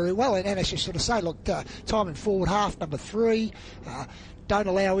very, very well. And as you sort of say, look, time in forward half, number 3, don't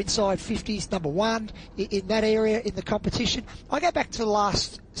allow inside 50s, number 1, in that area in the competition. I go back to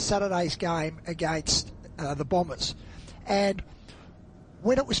last Saturday's game against the Bombers, and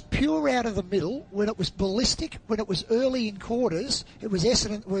when it was pure out of the middle, when it was ballistic, when it was early in quarters, it was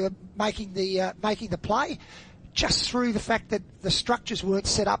Essendon were making the play, just through the fact that the structures weren't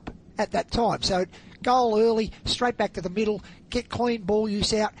set up at that time. So goal early, straight back to the middle, get clean ball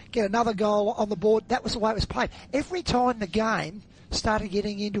use out, get another goal on the board. That was the way it was played. Every time the game started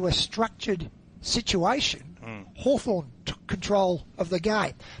getting into a structured situation, Hawthorn took control of the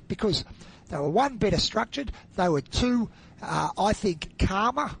game because they were, 1, better structured, they were 2, I think,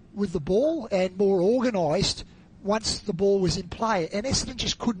 calmer with the ball and more organised once the ball was in play. And Essendon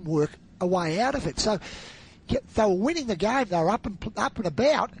just couldn't work a way out of it. So they were winning the game, they were up and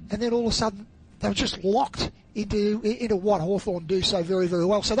about, and then all of a sudden they were just locked into what Hawthorn do so very, very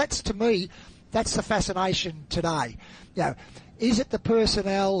well. So that's, to me, that's the fascination today. Is it the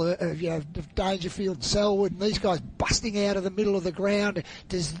personnel of Dangerfield and Selwood and these guys busting out of the middle of the ground?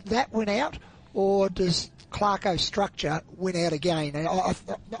 Does that win out, or does Clarko's structure win out again?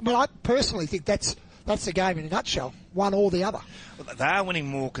 And I personally think that's the game in a nutshell, one or the other. Well, they are winning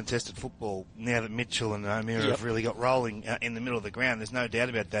more contested football now that Mitchell and O'Meara have really got rolling in the middle of the ground. There's no doubt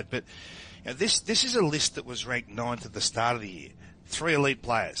about that. But this is a list that was ranked 9th at the start of the year. 3 elite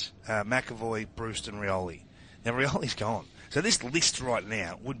players, McAvoy, Bruce and Rioli. Now, Rioli's gone. So this list right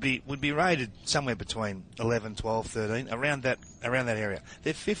now would be rated somewhere between 11, 12, 13, around that area.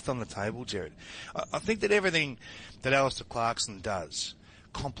 They're 5th on the table, Jared. I think that everything that Alistair Clarkson does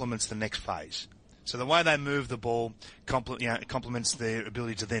complements the next phase. So the way they move the ball complements their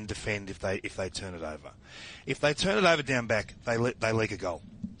ability to then defend if they turn it over. If they turn it over down back, they leak a goal.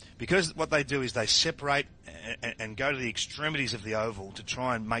 Because what they do is they separate and go to the extremities of the oval to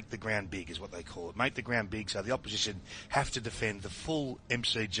try and make the ground big, is what they call it. Make the ground big so the opposition have to defend the full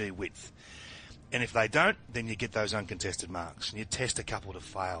MCG width. And if they don't, then you get those uncontested marks. And you test a couple to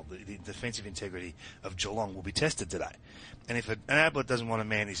fail. The defensive integrity of Geelong will be tested today. And if an Ablett doesn't want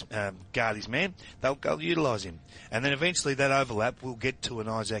to guard his man, they'll utilise him. And then eventually that overlap will get to an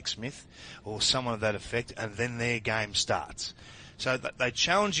Isaac Smith or someone of that effect, and then their game starts. So they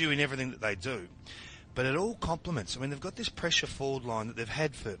challenge you in everything that they do. but it all complements. I mean, they've got this pressure forward line that they've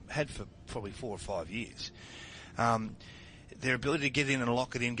had for probably 4 or 5 years. Their ability to get in and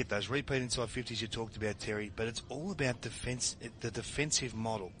lock it in, get those repeat inside 50s you talked about, Terry, but it's all about defence, the defensive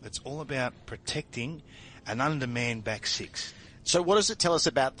model. It's all about protecting an undermanned back six. So what does it tell us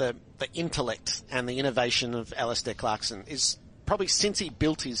about the intellect and the innovation of Alistair Clarkson? Is probably since he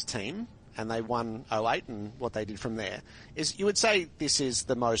built his team and they won 08 and what they did from there, is you would say this is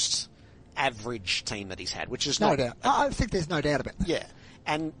the most average team that he's had, which is no doubt. I think there's no doubt about that. Yeah,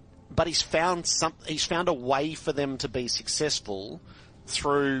 but he's found a way for them to be successful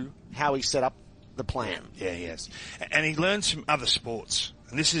through how he set up the plan. Yeah, he has, and he learns from other sports.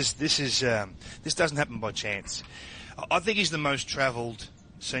 And this doesn't happen by chance. I think he's the most travelled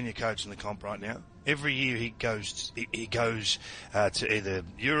senior coach in the comp right now. Every year he goes to either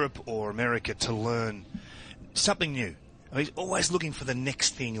Europe or America to learn something new. I mean, he's always looking for the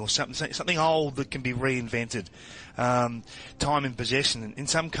next thing or something old that can be reinvented. Time in possession. In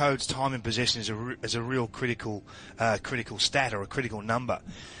some codes, time in possession is a real critical stat or a critical number.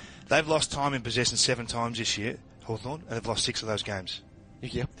 They've lost time in possession 7 times this year, Hawthorn, and they've lost 6 of those games.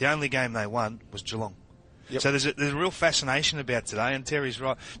 Yep. The only game they won was Geelong. Yep. So there's a real fascination about today, and Terry's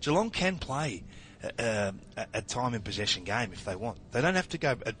right. Geelong can play a time in possession game if they want. They don't have to go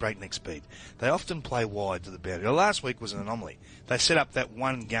at breakneck speed. They often play wide to the boundary. Last week was an anomaly. They set up that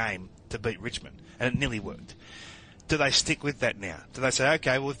one game to beat Richmond, and it nearly worked. Do they stick with that now? Do they say,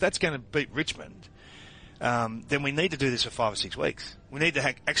 okay, well, if that's going to beat Richmond, then we need to do this for 5 or 6 weeks. We need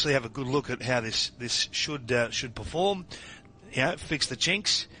to actually have a good look at how this should perform. Fix the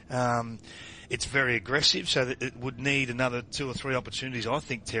chinks. It's very aggressive, so that it would need another 2 or 3 opportunities, I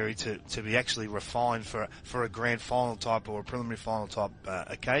think, Terry, to be actually refined for a grand final type or a preliminary final type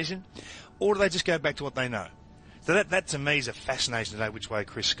occasion. Or do they just go back to what they know? So that to me is a fascination today, which way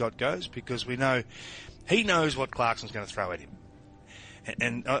Chris Scott goes, because we know he knows what Clarkson's going to throw at him.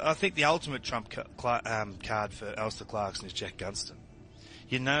 And I think the ultimate trump card for Alistair Clarkson is Jack Gunston.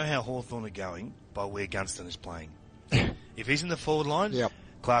 You know how Hawthorn are going by where Gunston is playing. If he's in the forward line,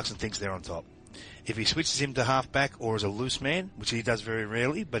 Clarkson thinks they're on top. If he switches him to half-back or as a loose man, which he does very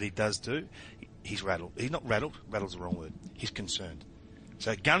rarely, but he does do, he's rattled. He's not rattled. Rattled's the wrong word. He's concerned.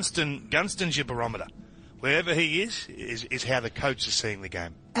 So Gunston's your barometer. Wherever he is how the coach is seeing the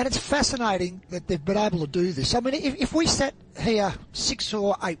game. And it's fascinating that they've been able to do this. I mean, if we sat here 6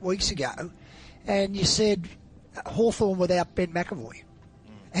 or 8 weeks ago and you said Hawthorn without Ben McAvoy,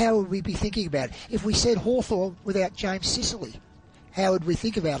 how would we be thinking about it? If we said Hawthorn without James Sicily, how would we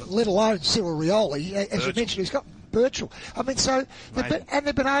think about it? Let alone Cyril Rioli, as you mentioned, he's got Birchall. I mean, so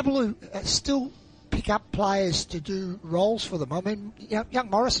they've been able to still pick up players to do roles for them. I mean, young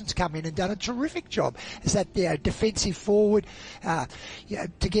Morrison's come in and done a terrific job as that defensive forward. To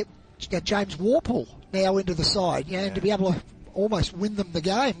get James Warple now into the side, and to be able to almost win them the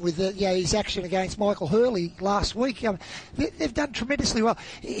game with his action against Michael Hurley last week. They've done tremendously well.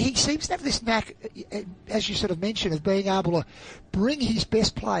 He seems to have this knack, as you sort of mentioned, of being able to bring his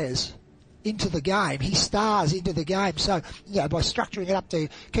best players into the game, his stars into the game. So, by structuring it up to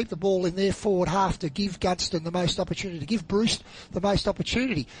keep the ball in their forward half, to give Gunston the most opportunity, to give Bruce the most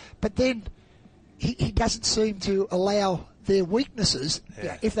opportunity. But then he doesn't seem to allow their weaknesses,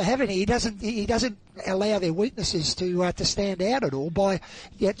 if they have any, he doesn't allow their weaknesses to stand out at all by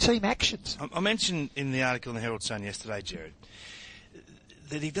team actions. I mentioned in the article in the Herald Sun yesterday, Jared,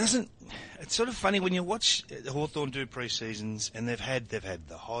 that he doesn't. It's sort of funny when you watch Hawthorn do pre-seasons, and they've had the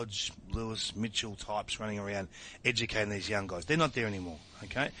Hodge, Lewis, Mitchell types running around educating these young guys. They're not there anymore.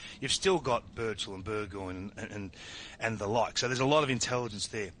 Okay, you've still got Birchall and Burgoyne and the like. So there's a lot of intelligence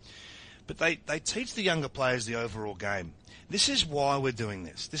there. But they teach the younger players the overall game. This is why we're doing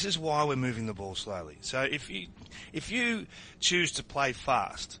this. This is why we're moving the ball slowly. So if you choose to play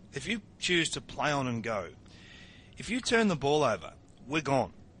fast, if you choose to play on and go, if you turn the ball over, we're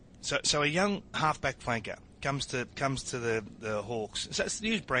gone. So a young halfback flanker comes to the Hawks. So let's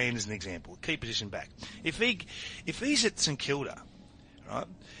use Brand as an example. Key position back. If he's at St Kilda, right?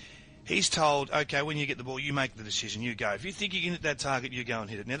 He's told, okay, when you get the ball, you make the decision, you go. If you think you can hit that target, you go and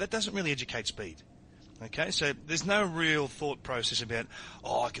hit it. Now, that doesn't really educate speed. Okay, so there's no real thought process about,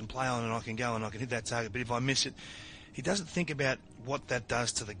 I can play on and I can go and I can hit that target, but if I miss it, he doesn't think about what that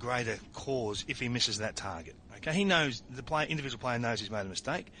does to the greater cause if he misses that target. Okay, he knows, individual player knows he's made a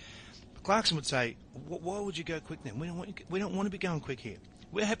mistake. But Clarkson would say, why would you go quick then? We don't want to be going quick here.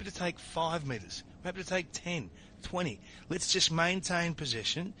 We're happy to take 5 metres. We're happy to take 10, 20. Let's just maintain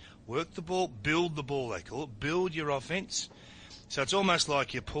possession, work the ball, build the ball, they call it, build your offence, So it's almost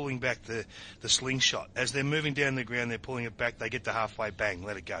like you're pulling back the slingshot. As they're moving down the ground, they're pulling it back. They get to halfway, bang,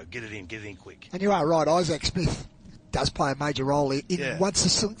 let it go. Get it in quick. And you are right, Isaac Smith does play a major role in once the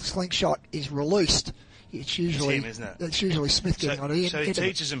slingshot is released. It's usually him, isn't it? It's usually Smith getting on it. So he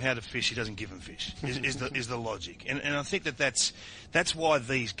teaches them how to fish. He doesn't give them fish. Is the logic? And I think that's why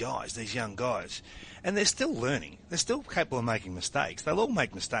these guys, these young guys, and they're still learning. They're still capable of making mistakes. They'll all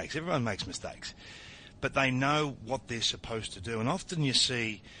make mistakes. Everyone makes mistakes, but they know what they're supposed to do. And often you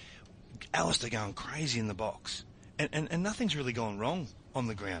see Alistair going crazy in the box, and nothing's really gone wrong on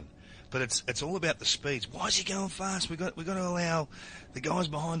the ground. But it's all about the speeds. Why is he going fast? We've got to allow the guys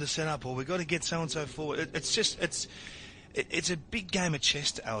behind to set up, or we've got to get so and so forward. It's a big game of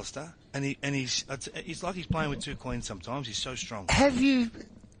chess to Alistair, and he's like he's playing with two queens sometimes. He's so strong. Have you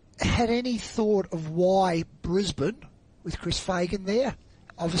had any thought of why Brisbane, with Chris Fagan there,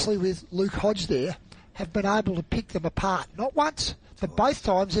 obviously with Luke Hodge there, have been able to pick them apart? Not once, but both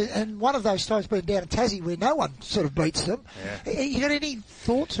times, and one of those times being down in Tassie where no one sort of beats them. Yeah. You got any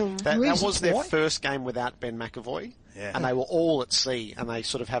thoughts or reasons that was their why? first game without Ben McAvoy, and they were all at sea, and they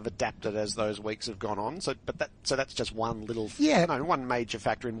sort of have adapted as those weeks have gone on. So that's just one little, one major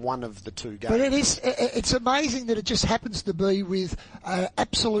factor in one of the two games. But it's amazing that it just happens to be with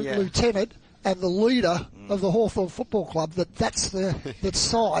absolute lieutenant and the leader of the Hawthorn Football Club that's the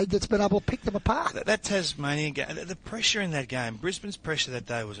side that's been able to pick them apart. That Tasmanian game, the pressure in that game, Brisbane's pressure that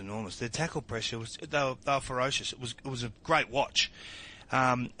day was enormous. Their tackle pressure they were ferocious. It was a great watch,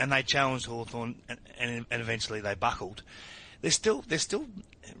 and they challenged Hawthorn, and eventually they buckled. They're still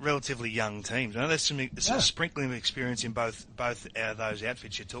relatively young teams. I know there's some sprinkling of experience in both those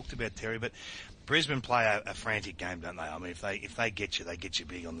outfits you talked about, Terry, but Brisbane play a frantic game, don't they? I mean, if they get you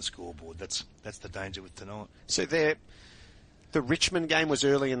big on the scoreboard. That's the danger with tonight. So the Richmond game was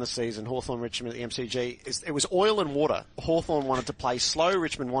early in the season, Hawthorn-Richmond at the MCG. It was oil and water. Hawthorn wanted to play slow,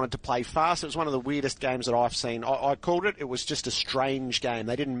 Richmond wanted to play fast. It was one of the weirdest games that I've seen. I called it was just a strange game.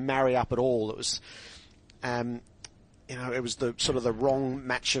 They didn't marry up at all. It was... it was the sort of the wrong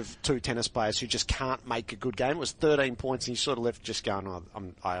match of two tennis players who just can't make a good game. It was 13 points, and you sort of left just going,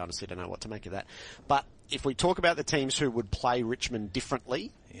 I honestly don't know what to make of that. But if we talk about the teams who would play Richmond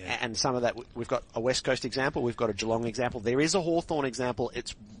differently, and some of that, we've got a West Coast example, we've got a Geelong example, there is a Hawthorn example.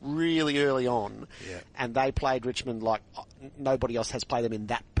 It's really early on, and they played Richmond like nobody else has played them in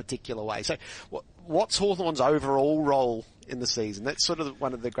that particular way. So what's Hawthorn's overall role in the season? That's sort of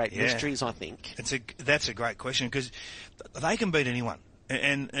one of the great mysteries, I think. That's a great question, because they can beat anyone.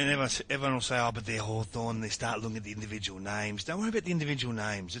 And everyone will say, but they're Hawthorn. They start looking at the individual names. Don't worry about the individual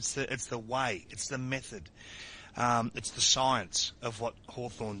names. It's the way. It's the method. It's the science of what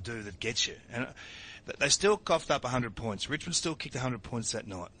Hawthorn do that gets you. And they still coughed up 100 points. Richmond still kicked 100 points that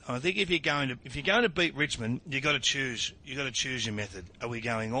night. I think if you're going to beat Richmond, you got to choose your method. Are we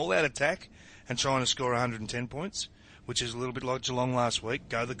going all out attack and trying to score 110 points, which is a little bit like Geelong last week?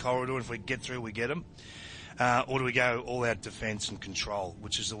 Go the corridor, and if we get through, we get them. Or do we go all out defence and control,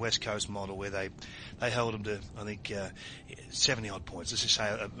 which is the West Coast model, where they held them to, I think, 70 odd points. Let's just say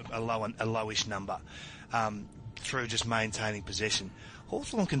a lowish number, through just maintaining possession.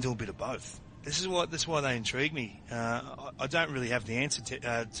 Hawthorn can do a bit of both. That's why they intrigue me. I don't really have the answer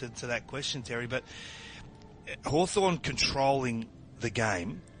to that question, Terry, but Hawthorn controlling the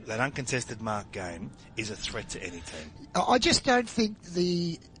game, that uncontested mark game, is a threat to any team. I just don't think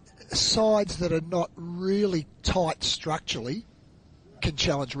the sides that are not really tight structurally can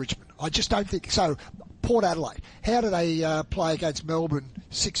challenge Richmond. I just don't think so. Port Adelaide, how did they play against Melbourne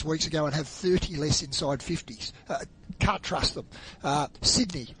 6 weeks ago and have 30 less inside 50s? Can't trust them.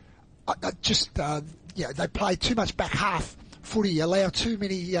 Sydney, they play too much back half footy, allow too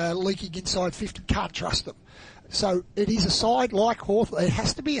many leaking inside 50. Can't trust them. So it is a side like Hawthorn. It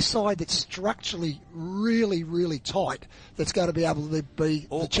has to be a side that's structurally really, really tight that's going to be able to be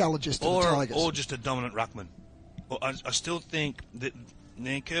the challengers to the Tigers. Or just a dominant ruckman. I still think that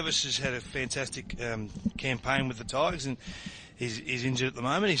Nankervis has had a fantastic campaign with the Tigers, and he's injured at the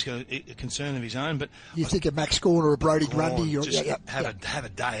moment. He's got a concern of his own. But you think of Max Gorn or a Brody Grundy? Have a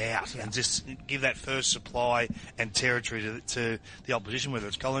day out and just give that first supply and territory to the opposition, whether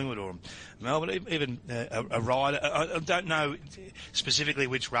it's Collingwood or Melbourne, even a Ryder. I don't know specifically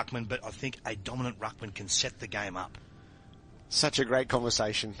which ruckman, but I think a dominant ruckman can set the game up. Such a great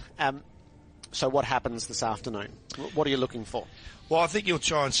conversation. So what happens this afternoon? What are you looking for? Well, I think you'll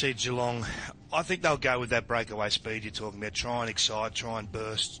try and see Geelong. I think they'll go with that breakaway speed you're talking about. Try and excite, try and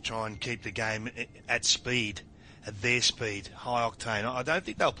burst, try and keep the game at speed, at their speed, high octane. I don't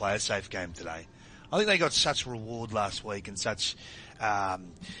think they'll play a safe game today. I think they got such reward last week and such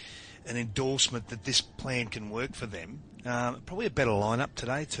an endorsement that this plan can work for them, Probably a better lineup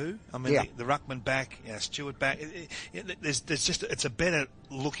today too. I mean, the ruckman back, Stewart back. There's just it's a better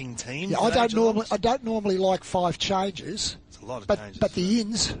looking team. Yeah, I don't normally like 5 changes. It's a lot of changes. But the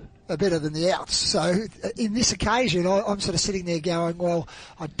ins are better than the outs. So in this occasion, I'm sort of sitting there going, well,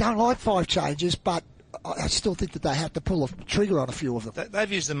 I don't like 5 changes, but I still think that they have to pull a trigger on a few of them.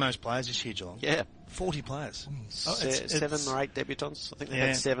 They've used the most players this year, Geelong. Yeah. 40 players. 7 or 8 debutants. I think they've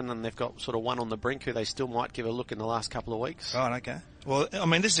had 7, and they've got sort of 1 on the brink who they still might give a look in the last couple of weeks. Right, okay. Well, I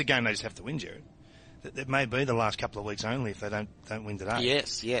mean, this is a game they just have to win, Jared. It may be the last couple of weeks only if they don't win today.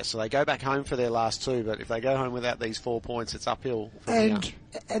 Yes. So they go back home for their last 2, but if they go home without these 4 points, it's uphill. And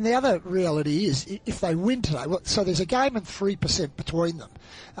the other reality is, if they win today, so there's a game and 3% between them.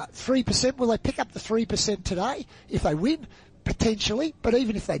 3%, will they pick up the 3% today? If they win, potentially, but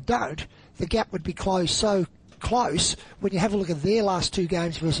even if they don't, the gap would be closed so close when you have a look at their last 2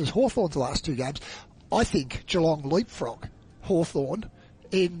 games versus Hawthorn's last 2 games. I think Geelong leapfrog Hawthorn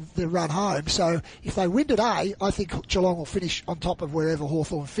in the run home. So if they win today, I think Geelong will finish on top of wherever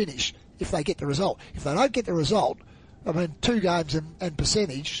Hawthorn finish if they get the result. If they don't get the result, I mean, 2 games and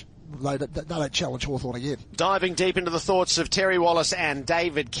percentage, they don't challenge Hawthorn again. Diving deep into the thoughts of Terry Wallace and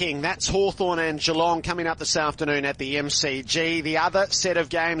David King. That's Hawthorn and Geelong coming up this afternoon at the MCG. The other set of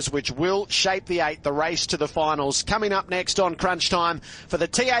games which will shape the 8, the race to the finals, coming up next on Crunch Time for the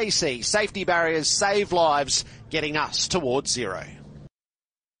TAC. Safety barriers save lives, getting us towards 0.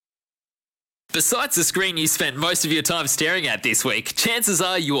 Besides the screen you spent most of your time staring at this week, chances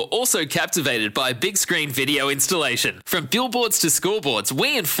are you are also captivated by a big screen video installation. From billboards to scoreboards,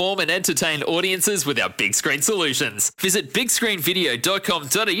 we inform and entertain audiences with our big screen solutions. Visit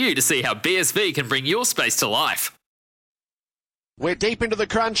bigscreenvideo.com.au to see how BSV can bring your space to life. We're deep into the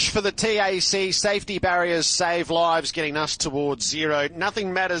crunch for the TAC. Safety barriers save lives, getting us towards 0.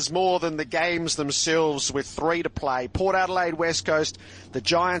 Nothing matters more than the games themselves with 3 to play. Port Adelaide, West Coast, the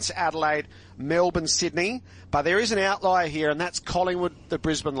Giants, Adelaide, Melbourne, Sydney. But there is an outlier here, and that's Collingwood, the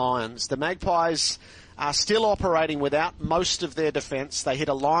Brisbane Lions. The Magpies are still operating without most of their defence. They hit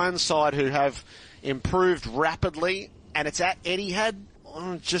a Lions side who have improved rapidly, and it's at Etihad.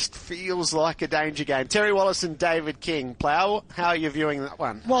 It just feels like a danger game. Terry Wallace and David King. Plough, how are you viewing that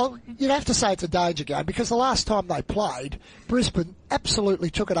one? Well, you'd have to say it's a danger game because the last time they played, Brisbane absolutely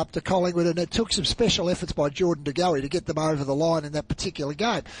took it up to Collingwood, and it took some special efforts by Jordan De Goey to get them over the line in that particular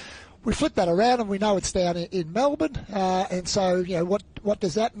game. We flip that around and we know it's down in Melbourne, and so, you know, what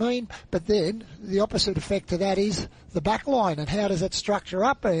does that mean? But then the opposite effect to that is the back line, and how does that structure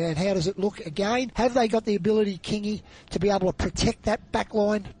up, and how does it look again? Have they got the ability, Kingy, to be able to protect that back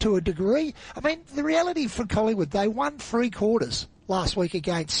line to a degree? I mean, the reality for Collingwood, they won 3 quarters last week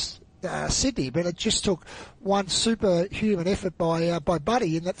against Sydney, but it just took one superhuman effort by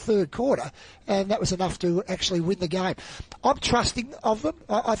Buddy in that 3rd quarter, and that was enough to actually win the game. I'm trusting of them.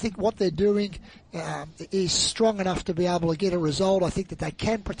 I think what they're doing is strong enough to be able to get a result. I think that they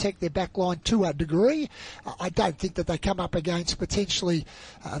can protect their back line to a degree. I don't think that they come up against potentially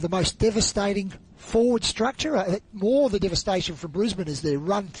the most devastating forward structure. More the devastation for Brisbane is their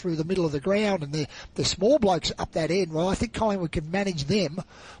run through the middle of the ground and their small blokes up that end. Well, I think Collingwood can manage them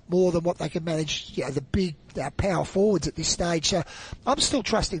more than what they can manage, you know, the big power forwards at this stage. So I'm still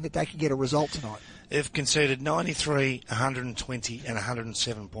trusting that they can get a result tonight. They've conceded 93, 120 and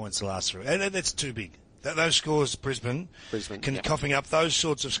 107 points the last 3. And that's too big. Those scores, Brisbane coughing up those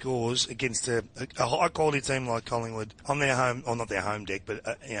sorts of scores against a high-quality team like Collingwood on their home, or not their home deck, but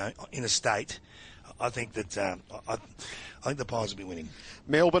you know, in a state. I think that I think the Pies will be winning.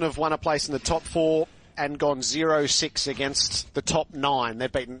 Melbourne have won a place in the top 4 and gone 0-6 against the top 9.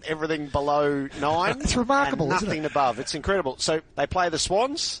 They've beaten everything below 9. It's remarkable, and nothing isn't it? above. It's incredible. So they play the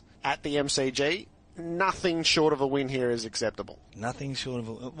Swans at the MCG. Nothing short of a win here is acceptable. Nothing short of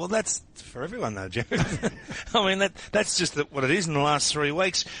a... Well, that's for everyone, though, Jared. I mean, that's just what it is in the last 3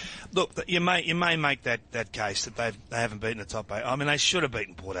 weeks. Look, you may make that case that they haven't beaten the top 8. I mean, they should have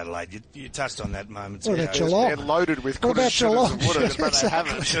beaten Port Adelaide. You touched on that moment. What about Geelong? They're loaded with what about Geelong? But they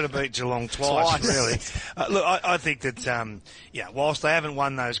haven't. Should have beat Geelong twice. Really. Look, I think that, whilst they haven't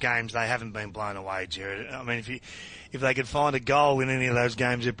won those games, they haven't been blown away, Jared. I mean, if they could find a goal in any of those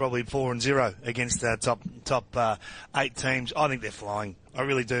games, they're probably 4-0 against top 8 teams. I think they're flying. I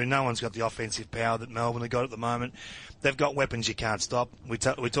really do. No one's got the offensive power that Melbourne have got at the moment. They've got weapons you can't stop. We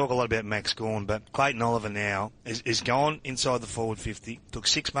talk a lot about Max Gawn, but Clayton Oliver now is gone inside the forward 50. Took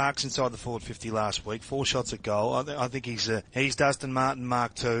 6 marks inside the forward 50 last week, 4 shots at goal. I think he's Dustin Martin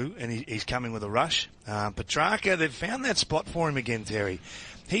Mark II, and he's coming with a rush. Petrarca, they've found that spot for him again, Terry.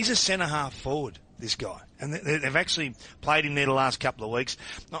 He's a centre-half forward. this guy. And they've actually played him there the last couple of weeks.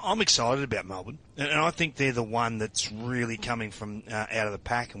 I'm excited about Melbourne, and I think they're the one that's really coming from out of the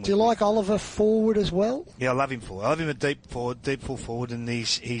pack. And do you like Oliver forward as well? Yeah, I love him forward. I love him at deep full forward, and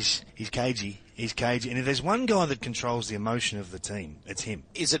he's cagey. He's cagey. And if there's one guy that controls the emotion of the team, it's him.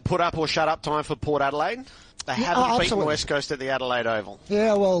 Is it put up or shut up time for Port Adelaide? They haven't beaten West Coast at the Adelaide Oval.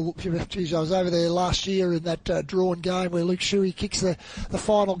 Yeah, well, geez, I was over there last year in that drawn game where Luke Shuey kicks the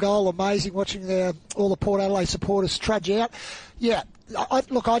final goal. Amazing watching all the Port Adelaide supporters trudge out. Yeah, I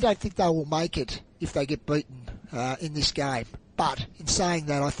don't think they will make it if they get beaten in this game. But in saying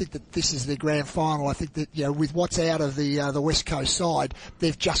that, I think that this is the grand final. I think that, you know, with what's out of the West Coast side,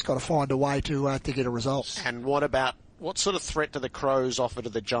 they've just got to find a way to get a result. And what sort of threat do the Crows offer to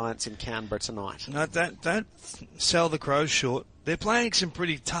the Giants in Canberra tonight? No, don't sell the Crows short. They're playing some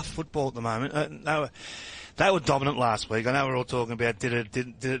pretty tough football at the moment. They were dominant last week. I know we're all talking about did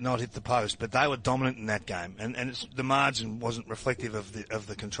it not hit the post, but they were dominant in that game, and the margin wasn't reflective of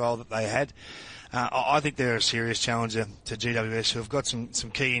the control that they had. I think they're a serious challenger to GWS, who have got some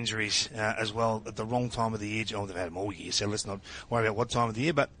key injuries as well at the wrong time of the year. Oh, they've had them all year, so let's not worry about what time of the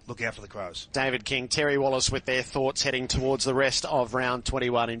year, but look out for the Crows. David King, Terry Wallace with their thoughts heading towards the rest of round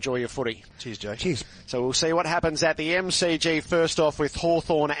 21. Enjoy your footy. Cheers, Jake. Cheers. So we'll see what happens at the MCG, first off with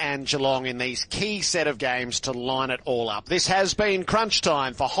Hawthorn and Geelong in these key set of games to line it all up. This has been Crunch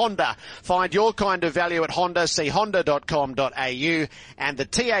Time for Honda. Find your kind of value at Honda. See honda.com.au, and the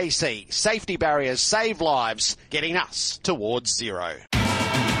TAC Safety Barriers Save Lives, getting us towards zero.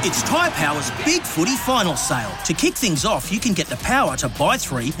 It's Tyre Power's Big Footy Final Sale. To kick things off, you can get the power to buy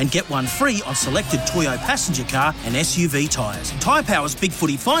 3 and get 1 free on selected Toyo passenger car and SUV tyres. Tyre Power's Big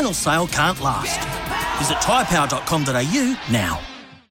Footy Final Sale can't last. Visit tyrepower.com.au now.